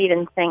of read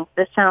and think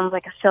this sounds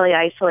like a silly,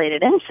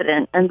 isolated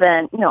incident, and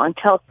then,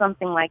 until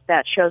something like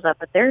that shows up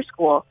at their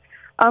school.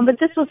 But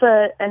this was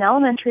an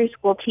elementary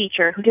school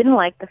teacher who didn't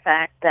like the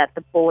fact that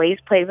the boys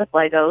played with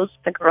Legos,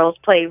 the girls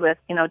played with,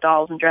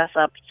 dolls and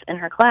dress-ups in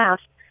her class,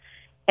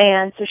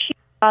 and so she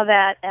saw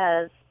that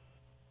as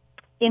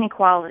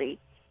inequality.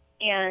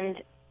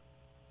 And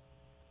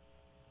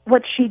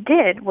what she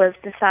did was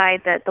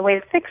decide that the way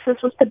to fix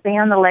this was to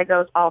ban the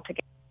Legos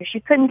altogether.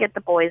 She couldn't get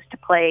the boys to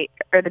play,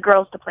 or the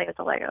girls to play with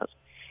the Legos.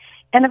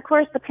 And of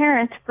course the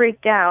parents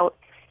freaked out.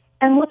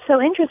 And what's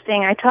so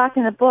interesting, I talk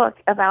in the book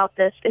about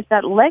this, is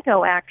that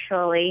Lego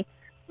actually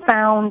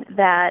found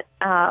that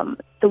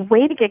the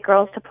way to get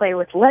girls to play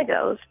with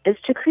Legos is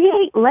to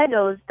create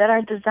Legos that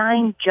are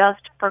designed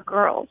just for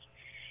girls.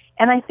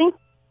 And I think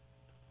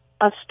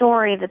a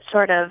story that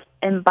sort of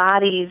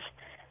embodies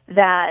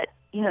that,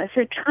 if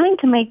you're trying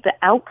to make the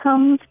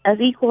outcomes as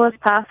equal as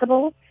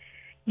possible,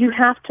 you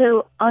have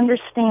to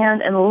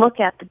understand and look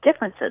at the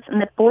differences,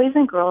 and that boys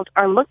and girls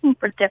are looking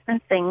for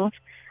different things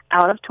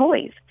out of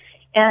toys.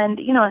 And,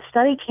 a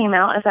study came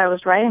out as I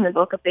was writing the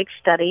book, a big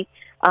study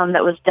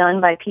that was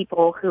done by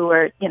people who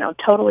were,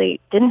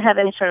 totally didn't have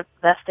any sort of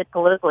vested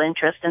political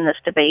interest in this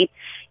debate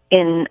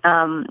in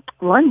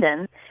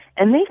London.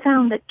 And they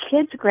found that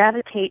kids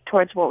gravitate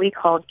towards what we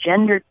call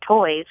gendered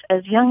toys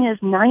as young as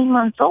 9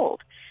 months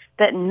old.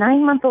 That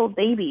 9-month-old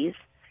babies,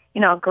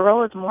 a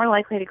girl is more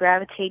likely to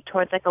gravitate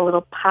towards like a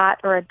little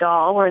pot or a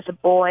doll, whereas a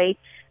boy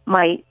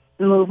might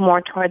move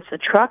more towards the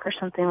truck or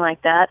something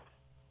like that.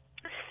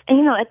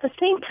 And, at the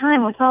same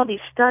time, with all these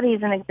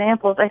studies and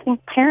examples, I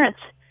think parents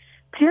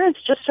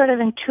just sort of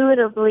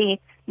intuitively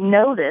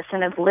know this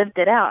and have lived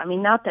it out. I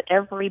mean, not that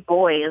every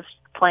boy is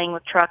playing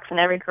with trucks and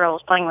every girl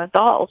is playing with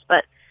dolls,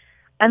 but,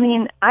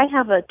 I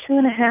have a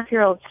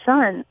 2.5-year-old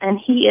son, and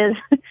he is,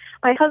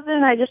 my husband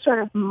and I just sort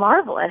of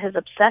marvel at his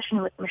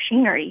obsession with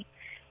machinery.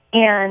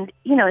 And,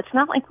 it's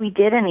not like we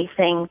did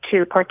anything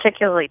to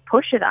particularly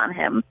push it on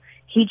him.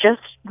 He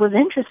just was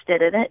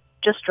interested in it,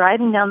 just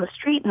driving down the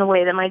street in a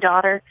way that my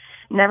daughter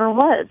never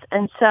was.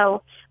 And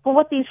so, but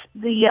what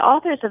the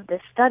authors of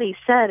this study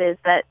said is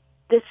that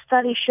this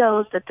study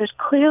shows that there's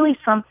clearly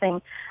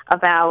something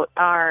about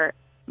our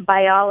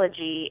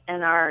biology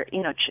and our,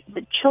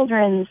 the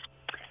children's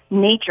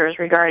natures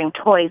regarding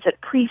toys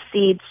that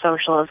precedes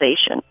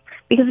socialization.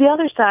 Because the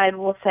other side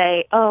will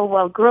say, oh,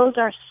 well, girls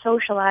are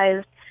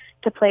socialized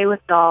to play with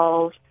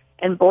dolls,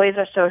 and boys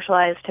are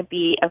socialized to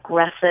be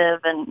aggressive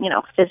and,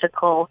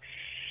 physical.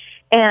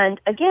 And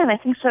again, I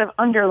think sort of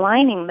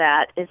underlining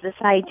that is this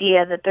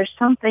idea that there's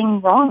something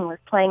wrong with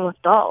playing with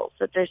dolls,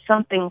 that there's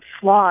something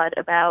flawed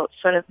about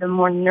sort of the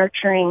more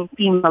nurturing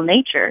female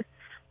nature,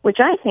 which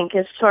I think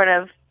is sort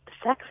of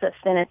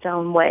sexist in its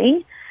own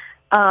way.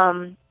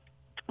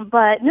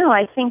 But no,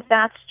 I think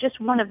that's just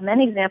one of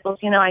many examples.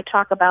 I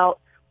talk about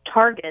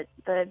Target,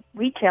 the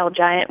retail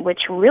giant,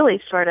 which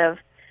really sort of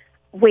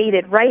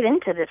waded right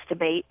into this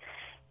debate.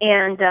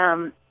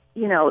 And,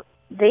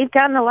 they've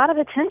gotten a lot of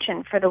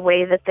attention for the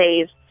way that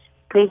they've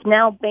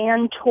now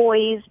banned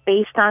toys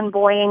based on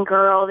boy and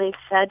girl. They've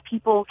said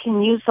people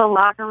can use the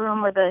locker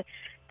room or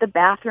the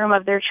bathroom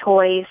of their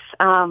choice.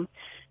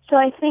 So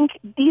I think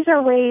these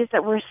are ways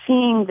that we're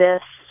seeing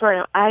this sort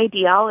of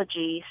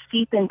ideology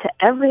seep into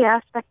every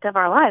aspect of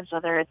our lives,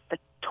 whether it's the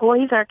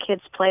toys our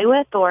kids play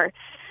with or,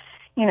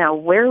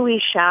 where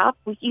we shop.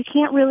 You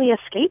can't really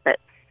escape it.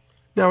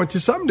 Now, to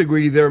some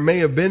degree, there may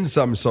have been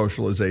some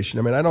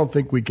socialization. I don't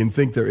think we can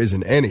think there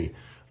isn't any.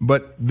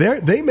 But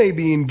they may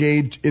be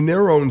engaged in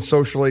their own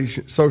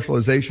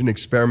socialization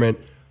experiment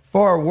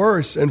far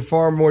worse and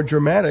far more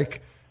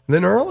dramatic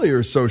than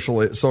earlier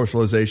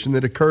socialization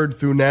that occurred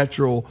through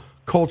natural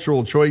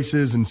cultural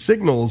choices and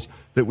signals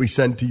that we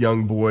sent to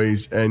young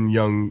boys and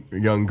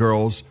young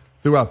girls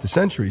throughout the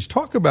centuries.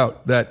 Talk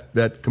about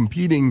that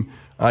competing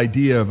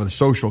idea of a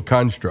social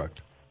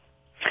construct.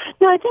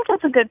 No, I think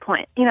that's a good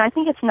point. I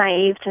think it's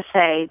naive to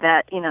say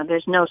that,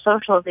 there's no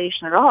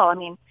socialization at all.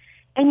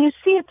 And you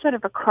see it sort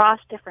of across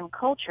different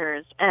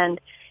cultures. And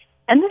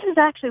this is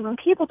actually when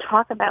people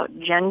talk about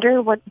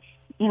gender,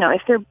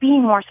 if they're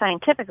being more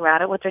scientific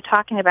about it, what they're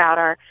talking about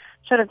are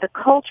sort of the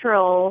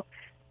cultural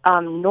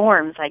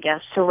norms, I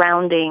guess,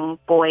 surrounding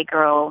boy,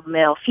 girl,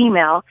 male,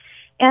 female.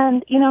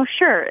 And,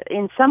 sure,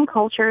 in some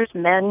cultures,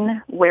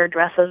 men wear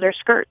dresses or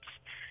skirts.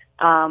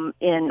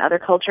 In other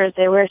cultures,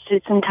 they wear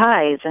suits and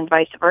ties and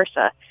vice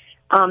versa.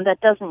 That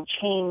doesn't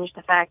change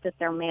the fact that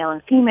they're male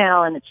and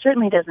female, and it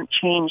certainly doesn't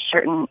change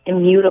certain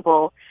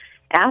immutable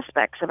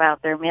aspects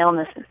about their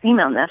maleness and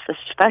femaleness,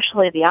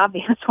 especially the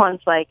obvious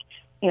ones like,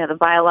 the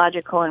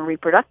biological and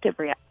reproductive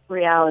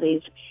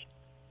realities.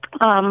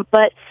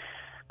 But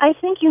I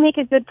think you make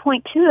a good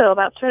point, too, though,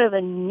 about sort of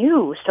a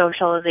new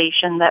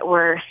socialization that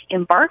we're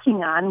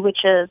embarking on,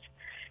 which is,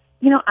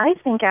 I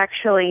think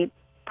actually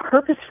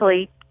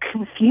purposefully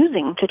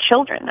confusing to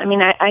children. I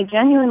mean, I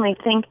genuinely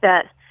think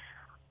that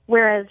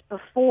whereas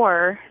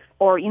before,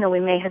 or, we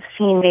may have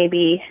seen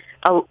maybe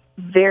a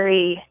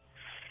very,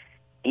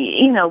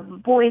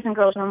 boys and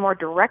girls were more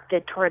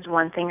directed towards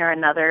one thing or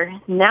another.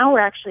 Now we're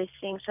actually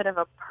seeing sort of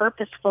a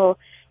purposeful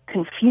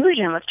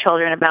confusion with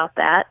children about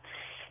that.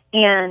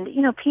 And,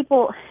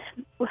 people,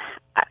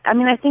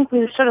 I think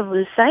we sort of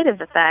lose sight of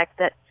the fact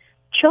that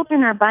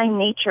children are by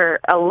nature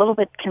a little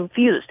bit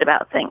confused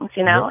about things,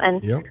 and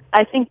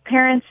I think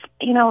parents,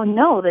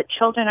 know that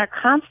children are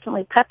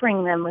constantly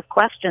peppering them with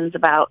questions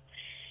about,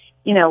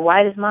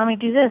 why does mommy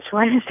do this?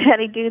 Why does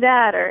daddy do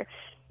that? Or,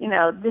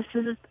 this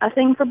is a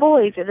thing for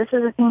boys or this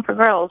is a thing for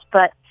girls.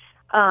 But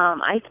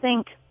I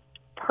think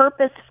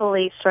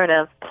purposefully sort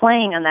of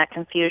playing on that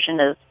confusion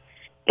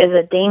is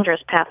a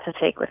dangerous path to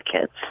take with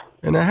kids.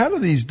 And how do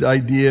these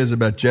ideas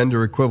about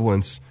gender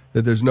equivalence,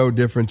 that there's no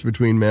difference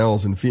between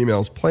males and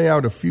females, play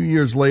out a few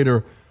years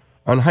later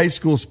on high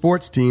school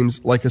sports teams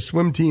like a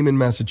swim team in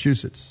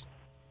Massachusetts?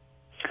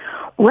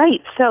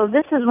 Right. So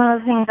this is one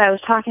of the things I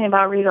was talking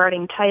about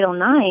regarding Title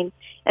IX,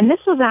 and this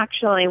was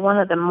actually one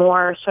of the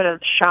more sort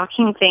of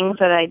shocking things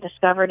that I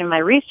discovered in my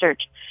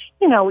research.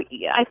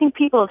 I think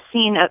people have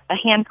seen a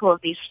handful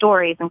of these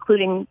stories,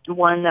 including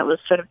one that was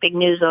sort of big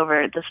news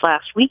over this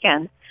last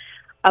weekend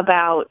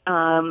about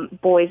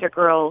boys or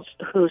girls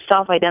who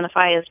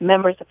self-identify as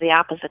members of the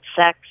opposite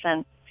sex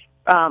and,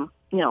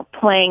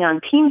 playing on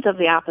teams of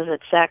the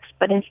opposite sex.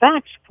 But in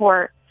fact,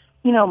 for,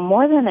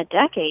 more than a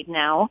decade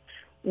now,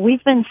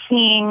 we've been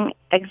seeing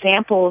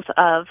examples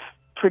of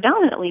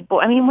predominantly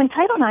boys. I mean, when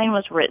Title IX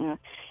was written,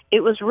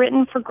 it was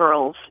written for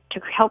girls to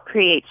help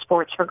create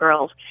sports for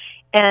girls.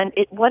 And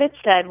what it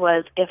said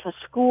was if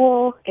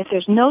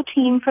there's no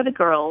team for the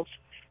girl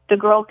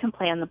can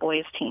play on the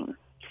boys' team.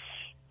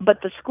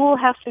 But the school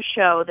has to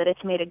show that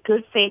it's made a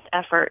good faith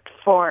effort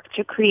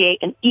to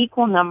create an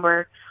equal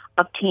number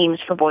of teams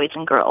for boys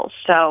and girls.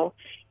 So,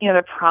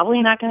 they're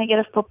probably not going to get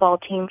a football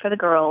team for the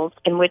girls,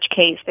 in which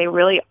case they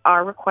really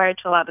are required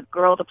to allow the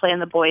girl to play on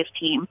the boys'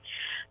 team.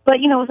 But,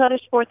 with other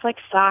sports like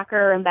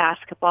soccer and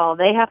basketball,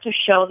 they have to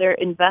show they're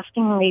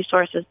investing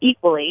resources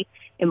equally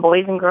in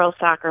boys and girls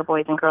soccer,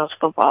 boys and girls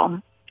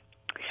football.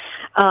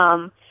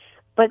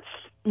 But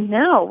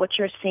now what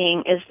you're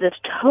seeing is this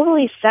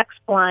totally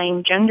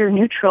sex-blind,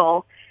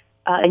 gender-neutral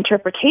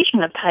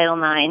interpretation of Title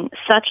IX,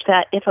 such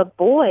that if a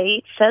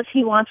boy says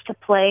he wants to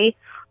play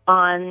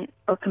on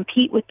or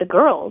compete with the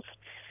girls,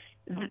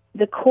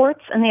 the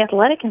courts and the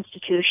athletic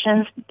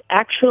institutions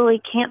actually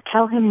can't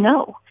tell him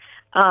no,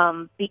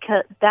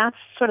 because that's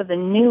sort of the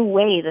new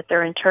way that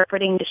they're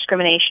interpreting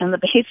discrimination on the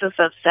basis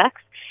of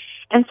sex.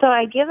 And so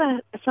I give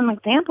some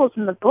examples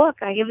in the book.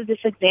 I give this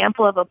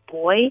example of a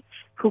boy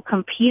who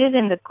competed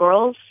in the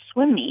girls'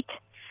 swim meet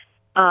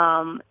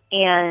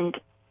and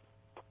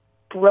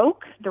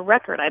broke the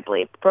record, I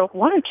believe, broke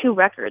one or two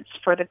records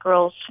for the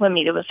girls' swim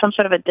meet. It was some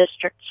sort of a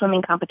district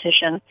swimming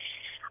competition.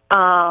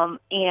 And,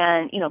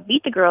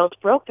 beat the girls,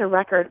 broke the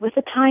record with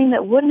a time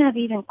that wouldn't have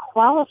even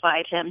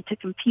qualified him to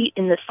compete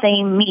in the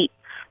same meet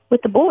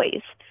with the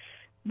boys.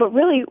 But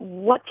really,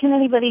 what can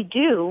anybody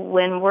do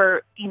when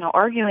we're,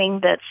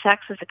 arguing that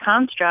sex is a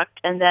construct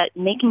and that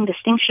making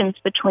distinctions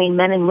between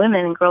men and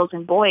women and girls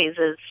and boys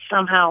is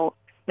somehow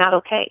not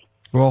okay?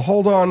 Well,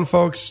 hold on,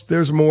 folks.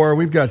 There's more.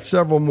 We've got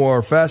several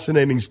more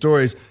fascinating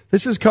stories.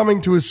 This is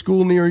coming to a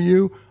school near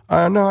you.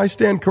 No, I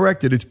stand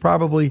corrected. It's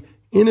probably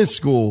in a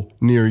school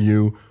near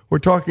you. We're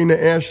talking to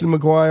Ashley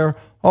McGuire,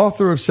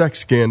 author of Sex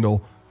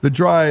Scandal, The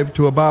Drive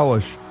to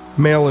Abolish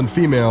Male and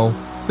Female.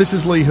 This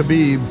is Lee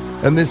Habib,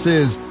 and this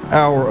is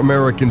Our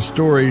American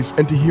Stories.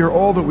 And to hear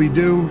all that we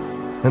do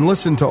and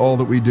listen to all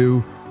that we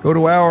do, go to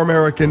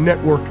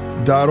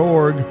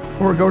OurAmericanNetwork.org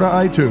or go to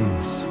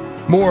iTunes.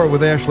 More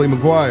with Ashley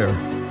McGuire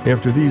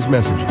after these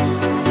messages.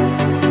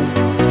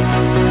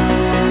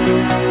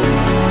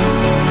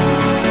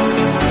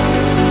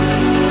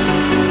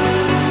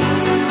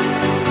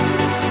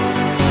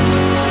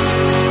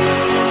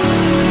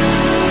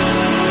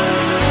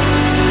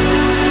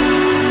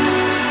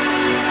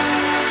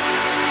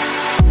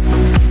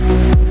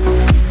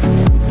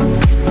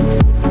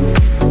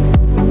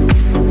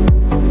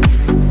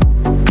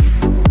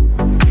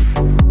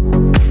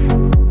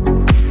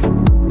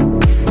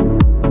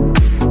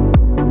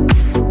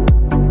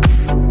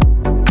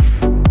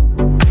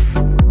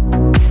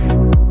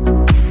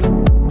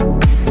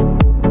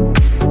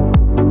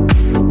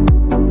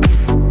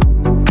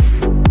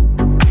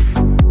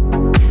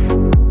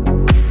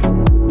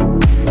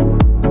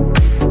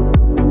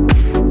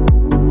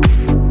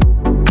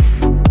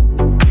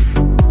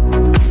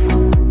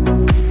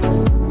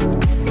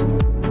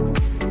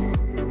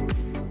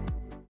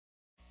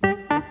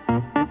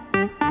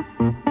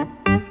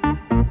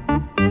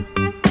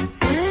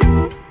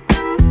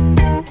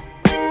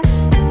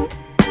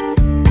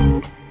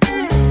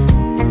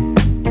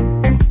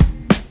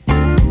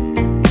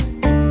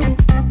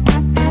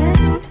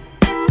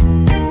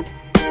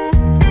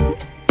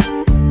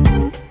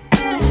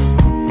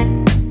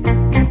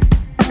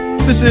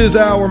 This is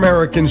Our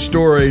American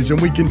Stories, and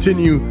we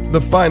continue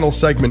the final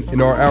segment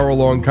in our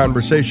hour-long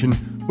conversation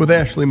with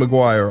Ashley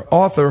McGuire,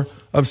 author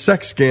of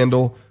Sex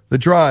Scandal, The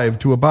Drive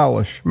to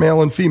Abolish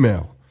Male and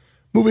Female.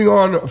 Moving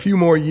on a few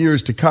more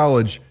years to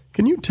college,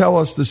 can you tell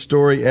us the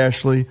story,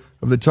 Ashley,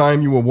 of the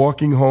time you were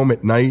walking home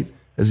at night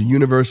as a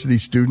university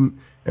student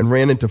and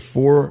ran into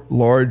 4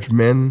 large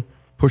men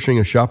pushing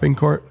a shopping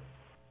cart?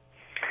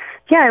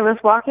 Yeah, I was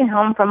walking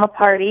home from a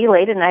party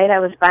late at night. I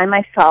was by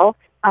myself.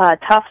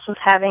 Tufts was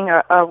having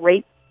a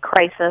rape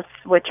crisis,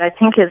 which I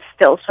think is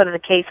still sort of the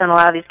case on a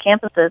lot of these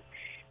campuses.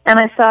 And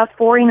I saw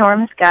 4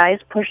 enormous guys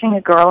pushing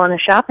a girl in a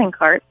shopping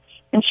cart,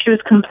 and she was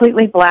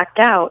completely blacked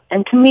out.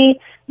 And to me,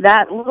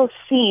 that little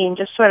scene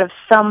just sort of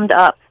summed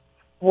up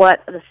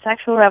what the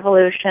sexual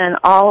revolution,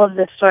 all of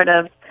this sort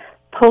of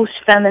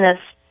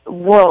post-feminist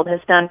world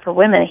has done for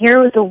women. Here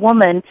was a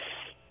woman,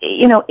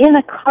 in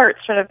a cart,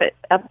 sort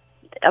of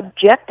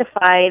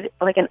objectified,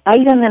 like an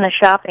item in a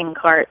shopping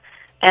cart,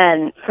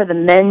 and for the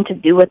men to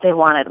do what they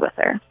wanted with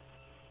her.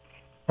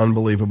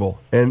 Unbelievable.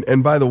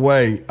 And by the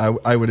way,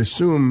 I would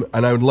assume,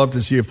 and I would love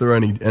to see if there are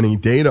any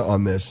data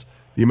on this,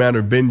 the amount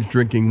of binge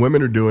drinking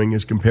women are doing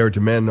as compared to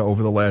men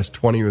over the last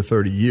 20 or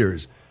 30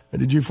 years.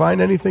 Did you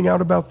find anything out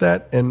about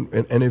that? And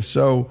if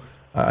so,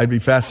 I'd be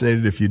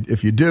fascinated if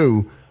you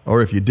do,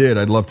 or if you did,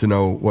 I'd love to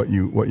know what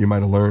you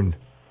might have learned.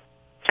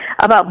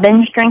 About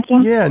binge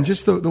drinking? Yeah, and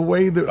just the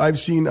way that I've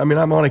seen, I'm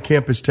on a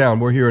campus town.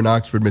 We're here in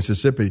Oxford,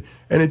 Mississippi,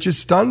 and it just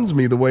stuns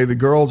me the way the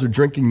girls are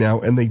drinking now,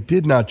 and they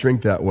did not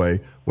drink that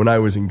way when I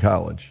was in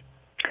college.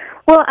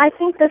 Well, I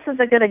think this is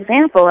a good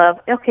example of,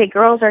 okay,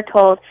 girls are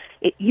told,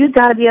 you've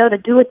got to be able to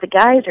do what the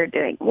guys are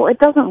doing. Well, it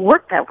doesn't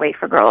work that way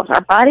for girls.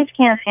 Our bodies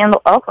can't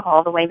handle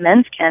alcohol the way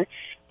men's can.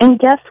 And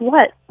guess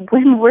what?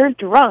 When we're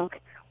drunk,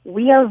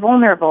 we are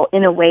vulnerable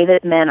in a way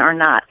that men are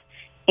not.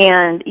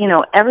 And,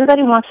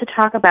 everybody wants to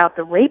talk about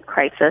the rape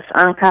crisis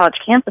on college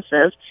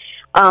campuses,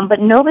 but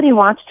nobody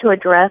wants to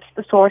address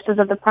the sources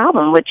of the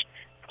problem, which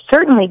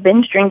certainly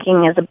binge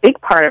drinking is a big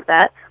part of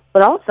that.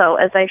 But also,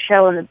 as I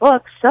show in the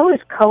book, so is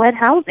co-ed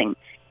housing.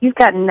 You've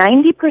got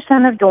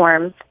 90% of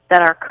dorms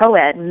that are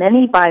co-ed,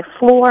 many by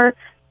floor,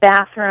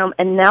 bathroom,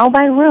 and now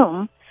by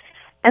room.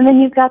 And then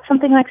you've got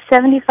something like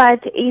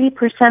 75 to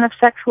 80% of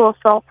sexual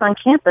assaults on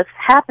campus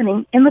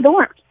happening in the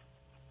dorms.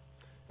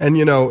 And,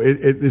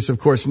 this, of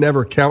course,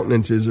 never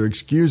countenances or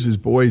excuses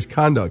boys'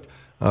 conduct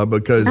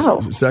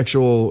because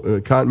sexual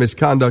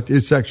misconduct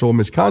is sexual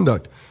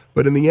misconduct.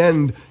 But in the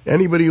end,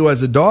 anybody who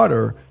has a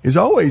daughter is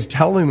always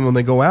telling them when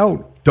they go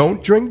out,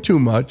 don't drink too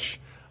much,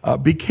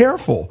 be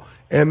careful.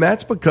 And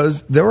that's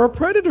because there are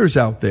predators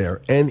out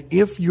there. And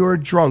if you're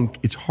drunk,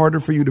 it's harder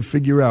for you to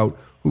figure out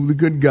who the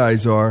good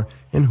guys are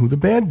and who the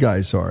bad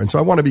guys are. And so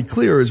I want to be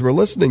clear as we're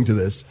listening to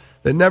this,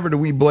 that never do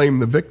we blame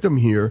the victim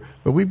here,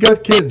 but we've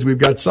got kids, we've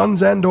got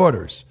sons and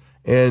daughters.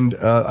 And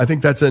I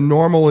think that's a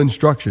normal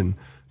instruction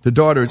to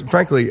daughters.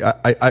 Frankly,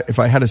 I if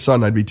I had a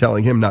son, I'd be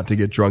telling him not to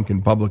get drunk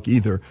in public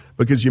either,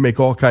 because you make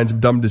all kinds of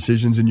dumb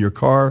decisions in your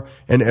car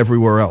and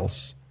everywhere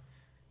else.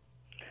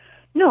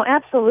 No,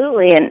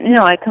 absolutely. And,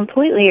 I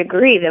completely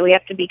agree that we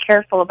have to be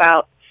careful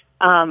about,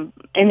 in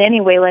any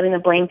way, letting the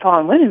blame fall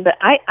on women. But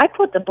I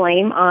put the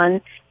blame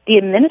on the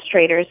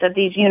administrators of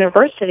these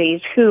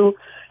universities who,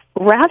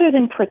 rather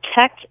than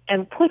protect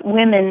and put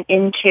women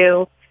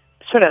into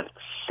sort of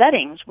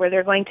settings where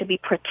they're going to be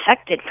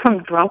protected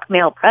from drunk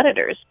male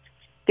predators,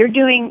 they're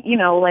doing,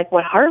 like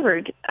what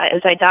Harvard,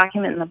 as I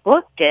document in the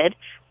book, did,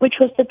 which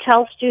was to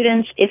tell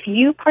students, if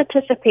you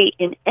participate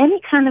in any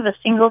kind of a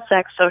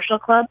single-sex social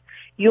club,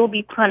 you'll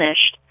be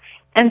punished.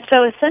 And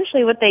so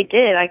essentially what they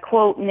did, I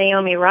quote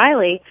Naomi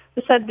Riley,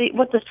 who said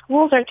what the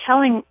schools are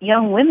telling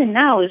young women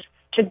now is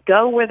to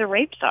go where the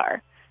rapes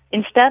are.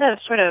 Instead of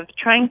sort of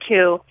trying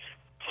to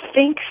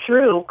think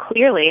through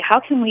clearly, how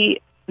can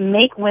we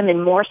make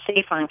women more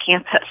safe on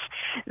campus?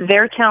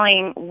 They're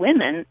telling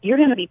women, you're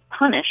going to be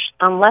punished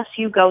unless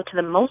you go to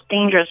the most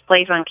dangerous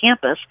place on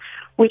campus,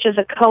 which is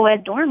a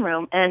co-ed dorm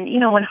room. And,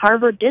 when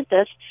Harvard did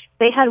this,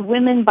 they had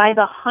women by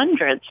the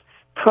hundreds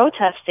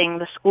protesting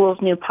the school's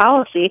new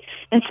policy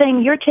and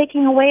saying, you're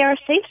taking away our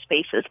safe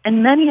spaces.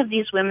 And many of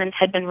these women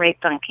had been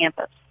raped on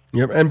campus.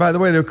 Yep. And by the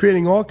way, they're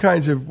creating all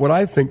kinds of what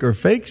I think are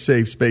fake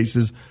safe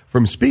spaces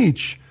from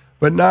speech,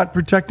 but not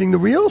protecting the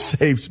real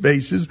safe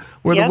spaces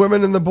where the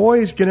women and the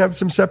boys can have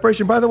some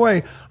separation. By the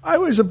way, I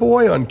was a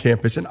boy on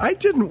campus, and I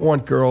didn't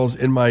want girls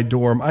in my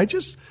dorm. I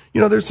just,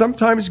 there's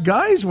sometimes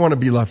guys want to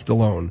be left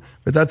alone.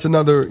 But that's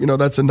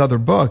another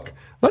book.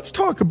 Let's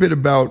talk a bit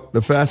about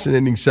the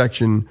fascinating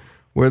section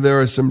where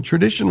there are some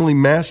traditionally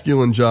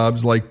masculine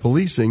jobs like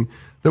policing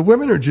that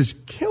women are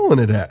just killing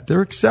it at.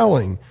 They're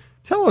excelling.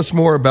 Tell us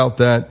more about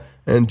that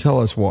and tell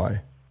us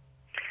why.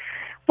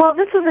 Well,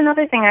 this is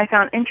another thing I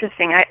found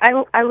interesting.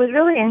 I was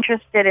really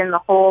interested in the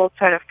whole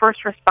sort of first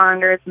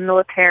responders,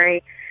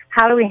 military,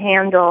 how do we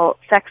handle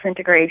sex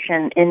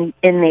integration in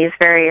these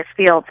various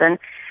fields. And,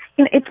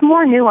 it's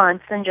more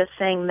nuanced than just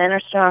saying men are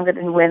stronger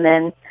than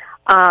women.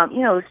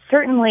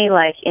 Certainly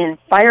like in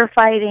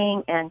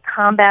firefighting and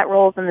combat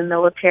roles in the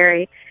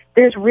military,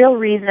 there's real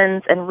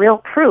reasons and real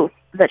proof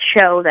that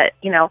show that,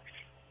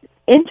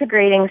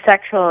 integrating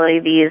sexually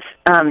these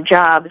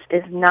jobs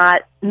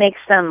makes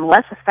them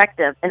less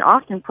effective and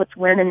often puts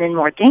women in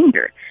more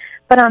danger.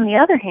 But on the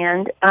other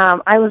hand,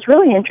 I was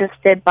really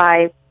interested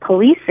by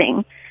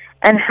policing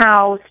and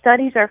how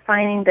studies are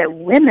finding that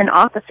women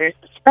officers,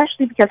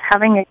 especially because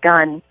having a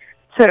gun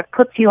sort of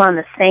puts you on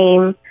the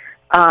same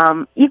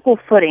equal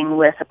footing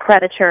with a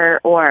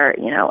predator or,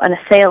 an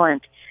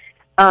assailant,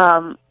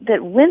 that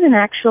women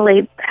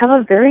actually have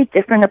a very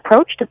different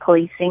approach to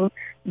policing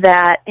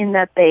in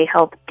that they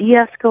help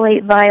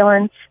de-escalate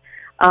violence.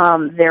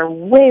 They're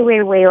way,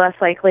 way, way less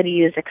likely to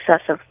use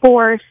excessive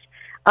force.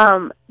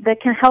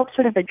 That can help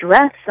sort of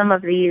address some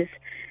of these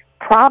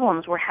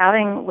problems we're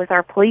having with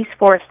our police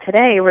force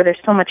today, where there's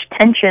so much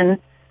tension,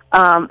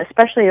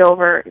 especially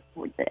over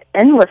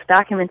endless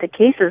documented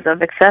cases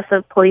of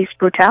excessive police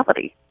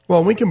brutality.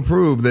 Well, we can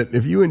prove that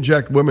if you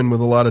inject women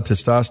with a lot of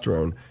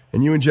testosterone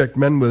and you inject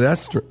men with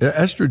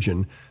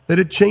estrogen, that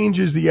it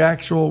changes the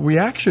actual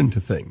reaction to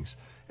things.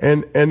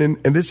 And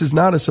this is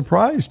not a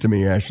surprise to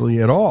me,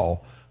 Ashley, at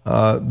all,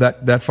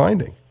 that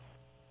finding.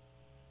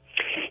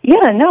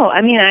 Yeah, no,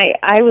 I mean,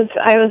 I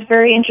was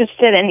very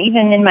interested, and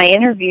even in my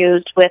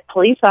interviews with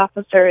police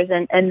officers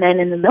and men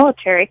in the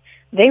military,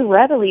 they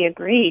readily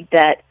agreed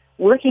that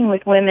working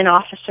with women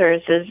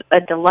officers is a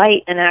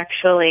delight and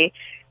actually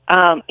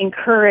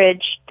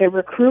encourage the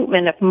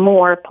recruitment of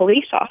more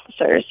police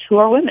officers who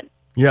are women.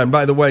 Yeah, and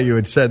by the way, you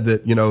had said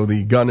that,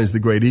 the gun is the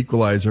great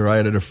equalizer. I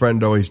had a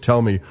friend always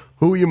tell me,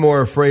 who are you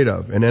more afraid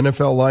of, an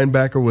NFL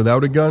linebacker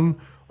without a gun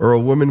or a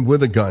woman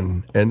with a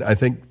gun? And I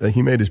think that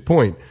he made his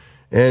point.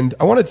 And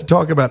I wanted to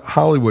talk about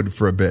Hollywood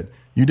for a bit.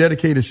 You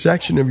dedicate a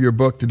section of your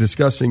book to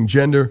discussing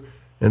gender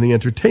and the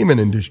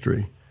entertainment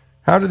industry.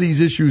 How do these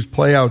issues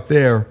play out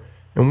there,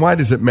 and why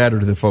does it matter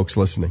to the folks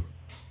listening?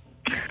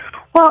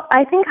 Well,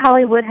 I think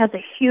Hollywood has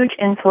a huge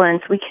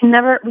influence. We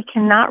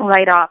cannot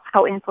write off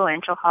how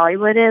influential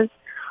Hollywood is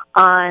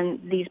on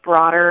these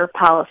broader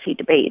policy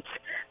debates.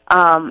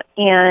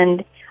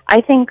 And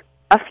I think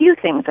a few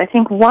things. I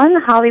think, one,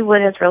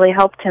 Hollywood has really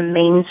helped to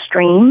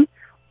mainstream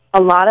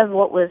a lot of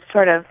what was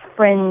sort of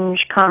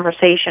fringe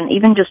conversation,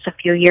 even just a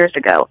few years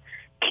ago.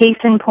 Case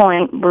in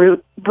point,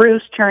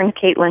 Bruce turned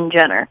Caitlyn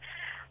Jenner.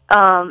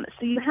 So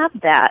you have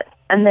that.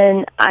 And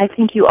then I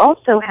think you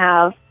also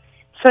have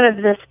sort of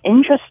this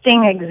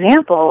interesting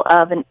example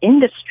of an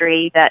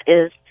industry that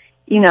is,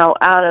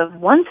 out of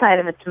one side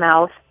of its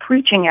mouth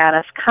preaching at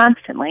us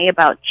constantly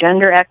about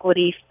gender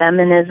equity,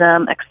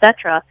 feminism,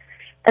 etc.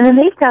 And then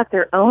they've got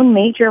their own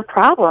major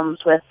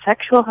problems with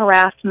sexual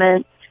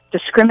harassment,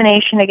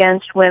 discrimination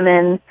against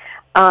women.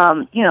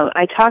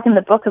 I talk in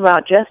the book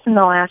about just in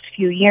the last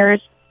few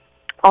years,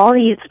 all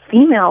these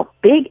female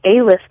big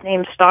A-list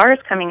name stars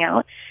coming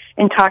out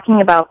and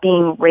talking about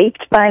being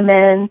raped by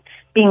men,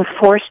 being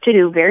forced to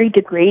do very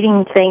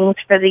degrading things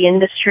for the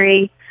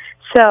industry.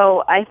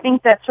 So I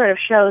think that sort of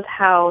shows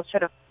how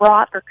sort of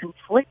fraught or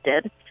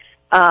conflicted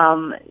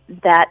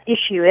that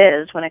issue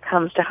is when it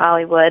comes to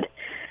Hollywood.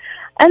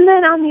 And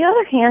then on the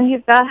other hand,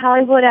 you've got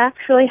Hollywood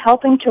actually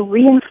helping to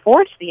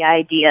reinforce the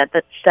idea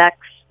that sex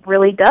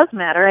really does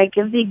matter. I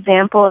give the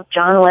example of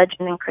John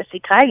Legend and Chrissy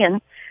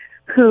Teigen,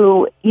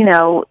 who,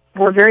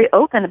 were very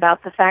open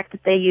about the fact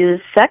that they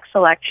use sex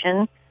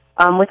selection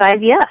with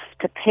IVF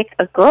to pick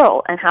a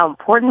girl, and how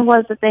important it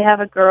was that they have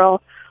a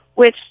girl,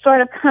 which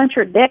sort of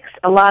contradicts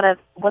a lot of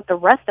what the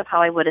rest of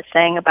Hollywood is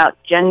saying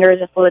about gender as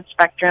a fluid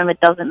spectrum. It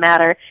doesn't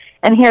matter.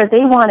 And here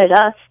they wanted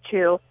us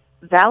to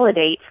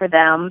validate for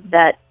them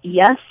that,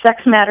 yes,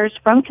 sex matters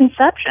from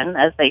conception,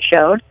 as they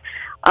showed,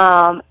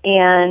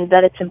 and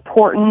that it's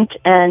important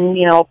and,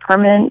 a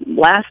permanent,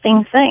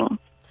 lasting thing.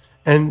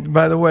 And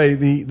by the way,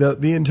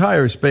 the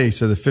entire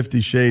space of the 50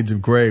 Shades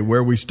of Grey,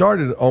 where we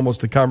started almost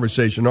the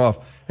conversation off,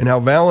 and how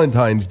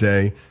Valentine's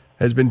Day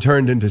has been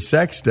turned into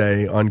Sex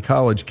Day on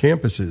college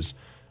campuses.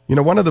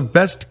 One of the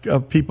best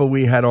people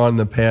we had on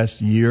the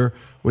past year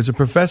was a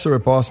professor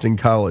at Boston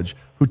College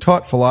who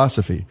taught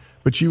philosophy.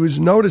 But she was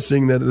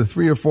noticing that the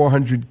 300 or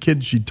 400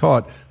 kids she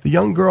taught, the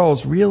young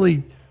girls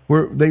really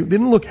they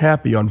didn't look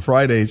happy on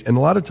Fridays, and a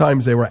lot of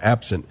times they were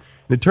absent.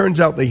 And it turns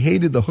out they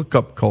hated the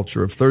hookup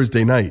culture of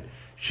Thursday night.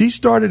 She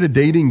started a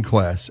dating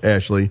class,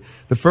 Ashley.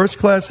 The first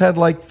class had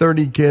like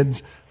 30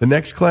 kids. The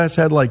next class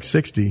had like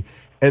 60,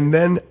 and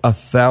then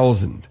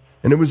 1,000.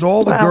 And it was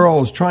all the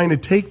girls trying to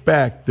take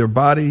back their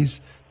bodies,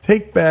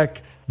 take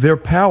back their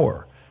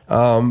power,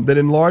 that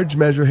in large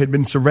measure had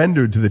been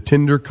surrendered to the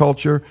Tinder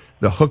culture,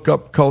 the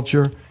hookup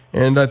culture.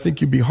 And I think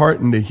you'd be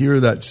heartened to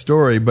hear that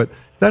story, but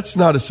that's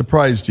not a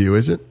surprise to you,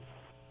 is it?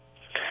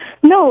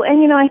 No,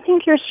 and I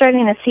think you're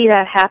starting to see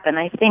that happen.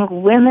 I think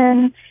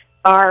women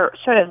are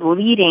sort of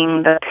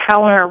leading the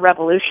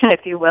counter-revolution,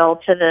 if you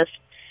will, to this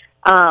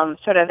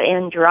sort of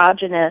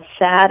androgynous,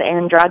 sad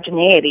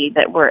androgeneity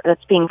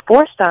that's being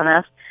forced on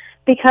us,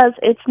 because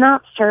it's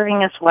not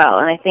serving us well.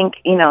 And I think,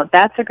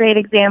 that's a great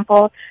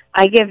example.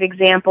 I give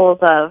examples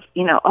of,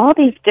 all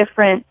these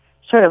different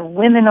sort of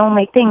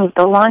women-only things,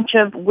 the launch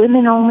of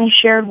women-only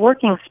shared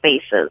working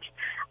spaces.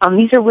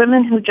 These are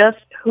women who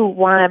who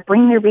want to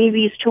bring their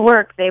babies to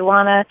work. They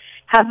want to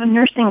have a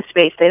nursing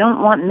space. They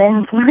don't want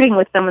men flirting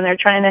with them when they're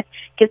trying to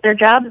get their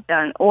jobs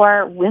done.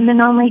 Or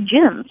women-only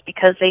gyms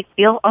because they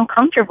feel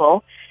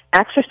uncomfortable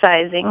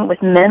exercising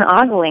with men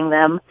ogling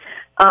them.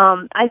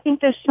 I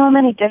think there's so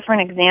many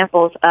different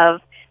examples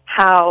of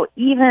how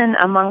even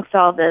amongst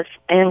all this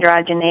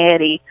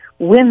androgeneity,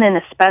 women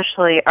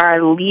especially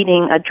are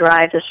leading a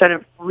drive to sort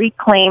of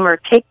reclaim or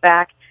take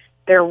back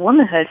their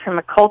womanhood from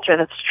a culture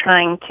that's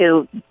trying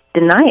to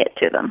deny it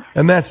to them.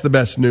 And that's the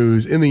best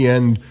news. In the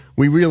end,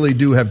 we really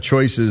do have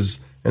choices,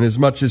 and as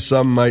much as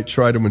some might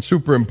try to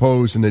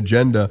superimpose an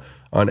agenda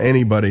on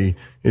anybody,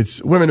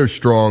 it's women are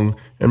strong,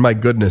 and my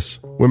goodness,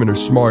 women are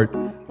smart.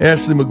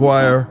 Ashley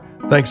McGuire,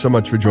 thanks so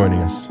much for joining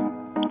us.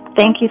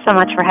 Thank you so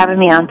much for having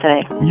me on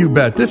today. You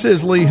bet. This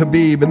is Lee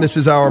Habib, and this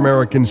is Our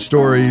American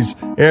Stories.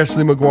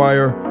 Ashley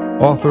McGuire,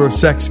 author of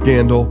Sex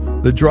Scandal,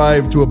 The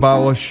Drive to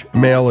Abolish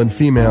Male and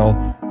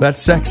Female.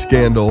 That's Sex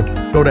Scandal.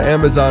 Go to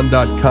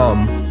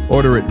Amazon.com.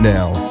 Order it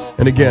now.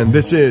 And again,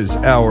 this is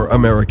Our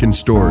American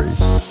Stories.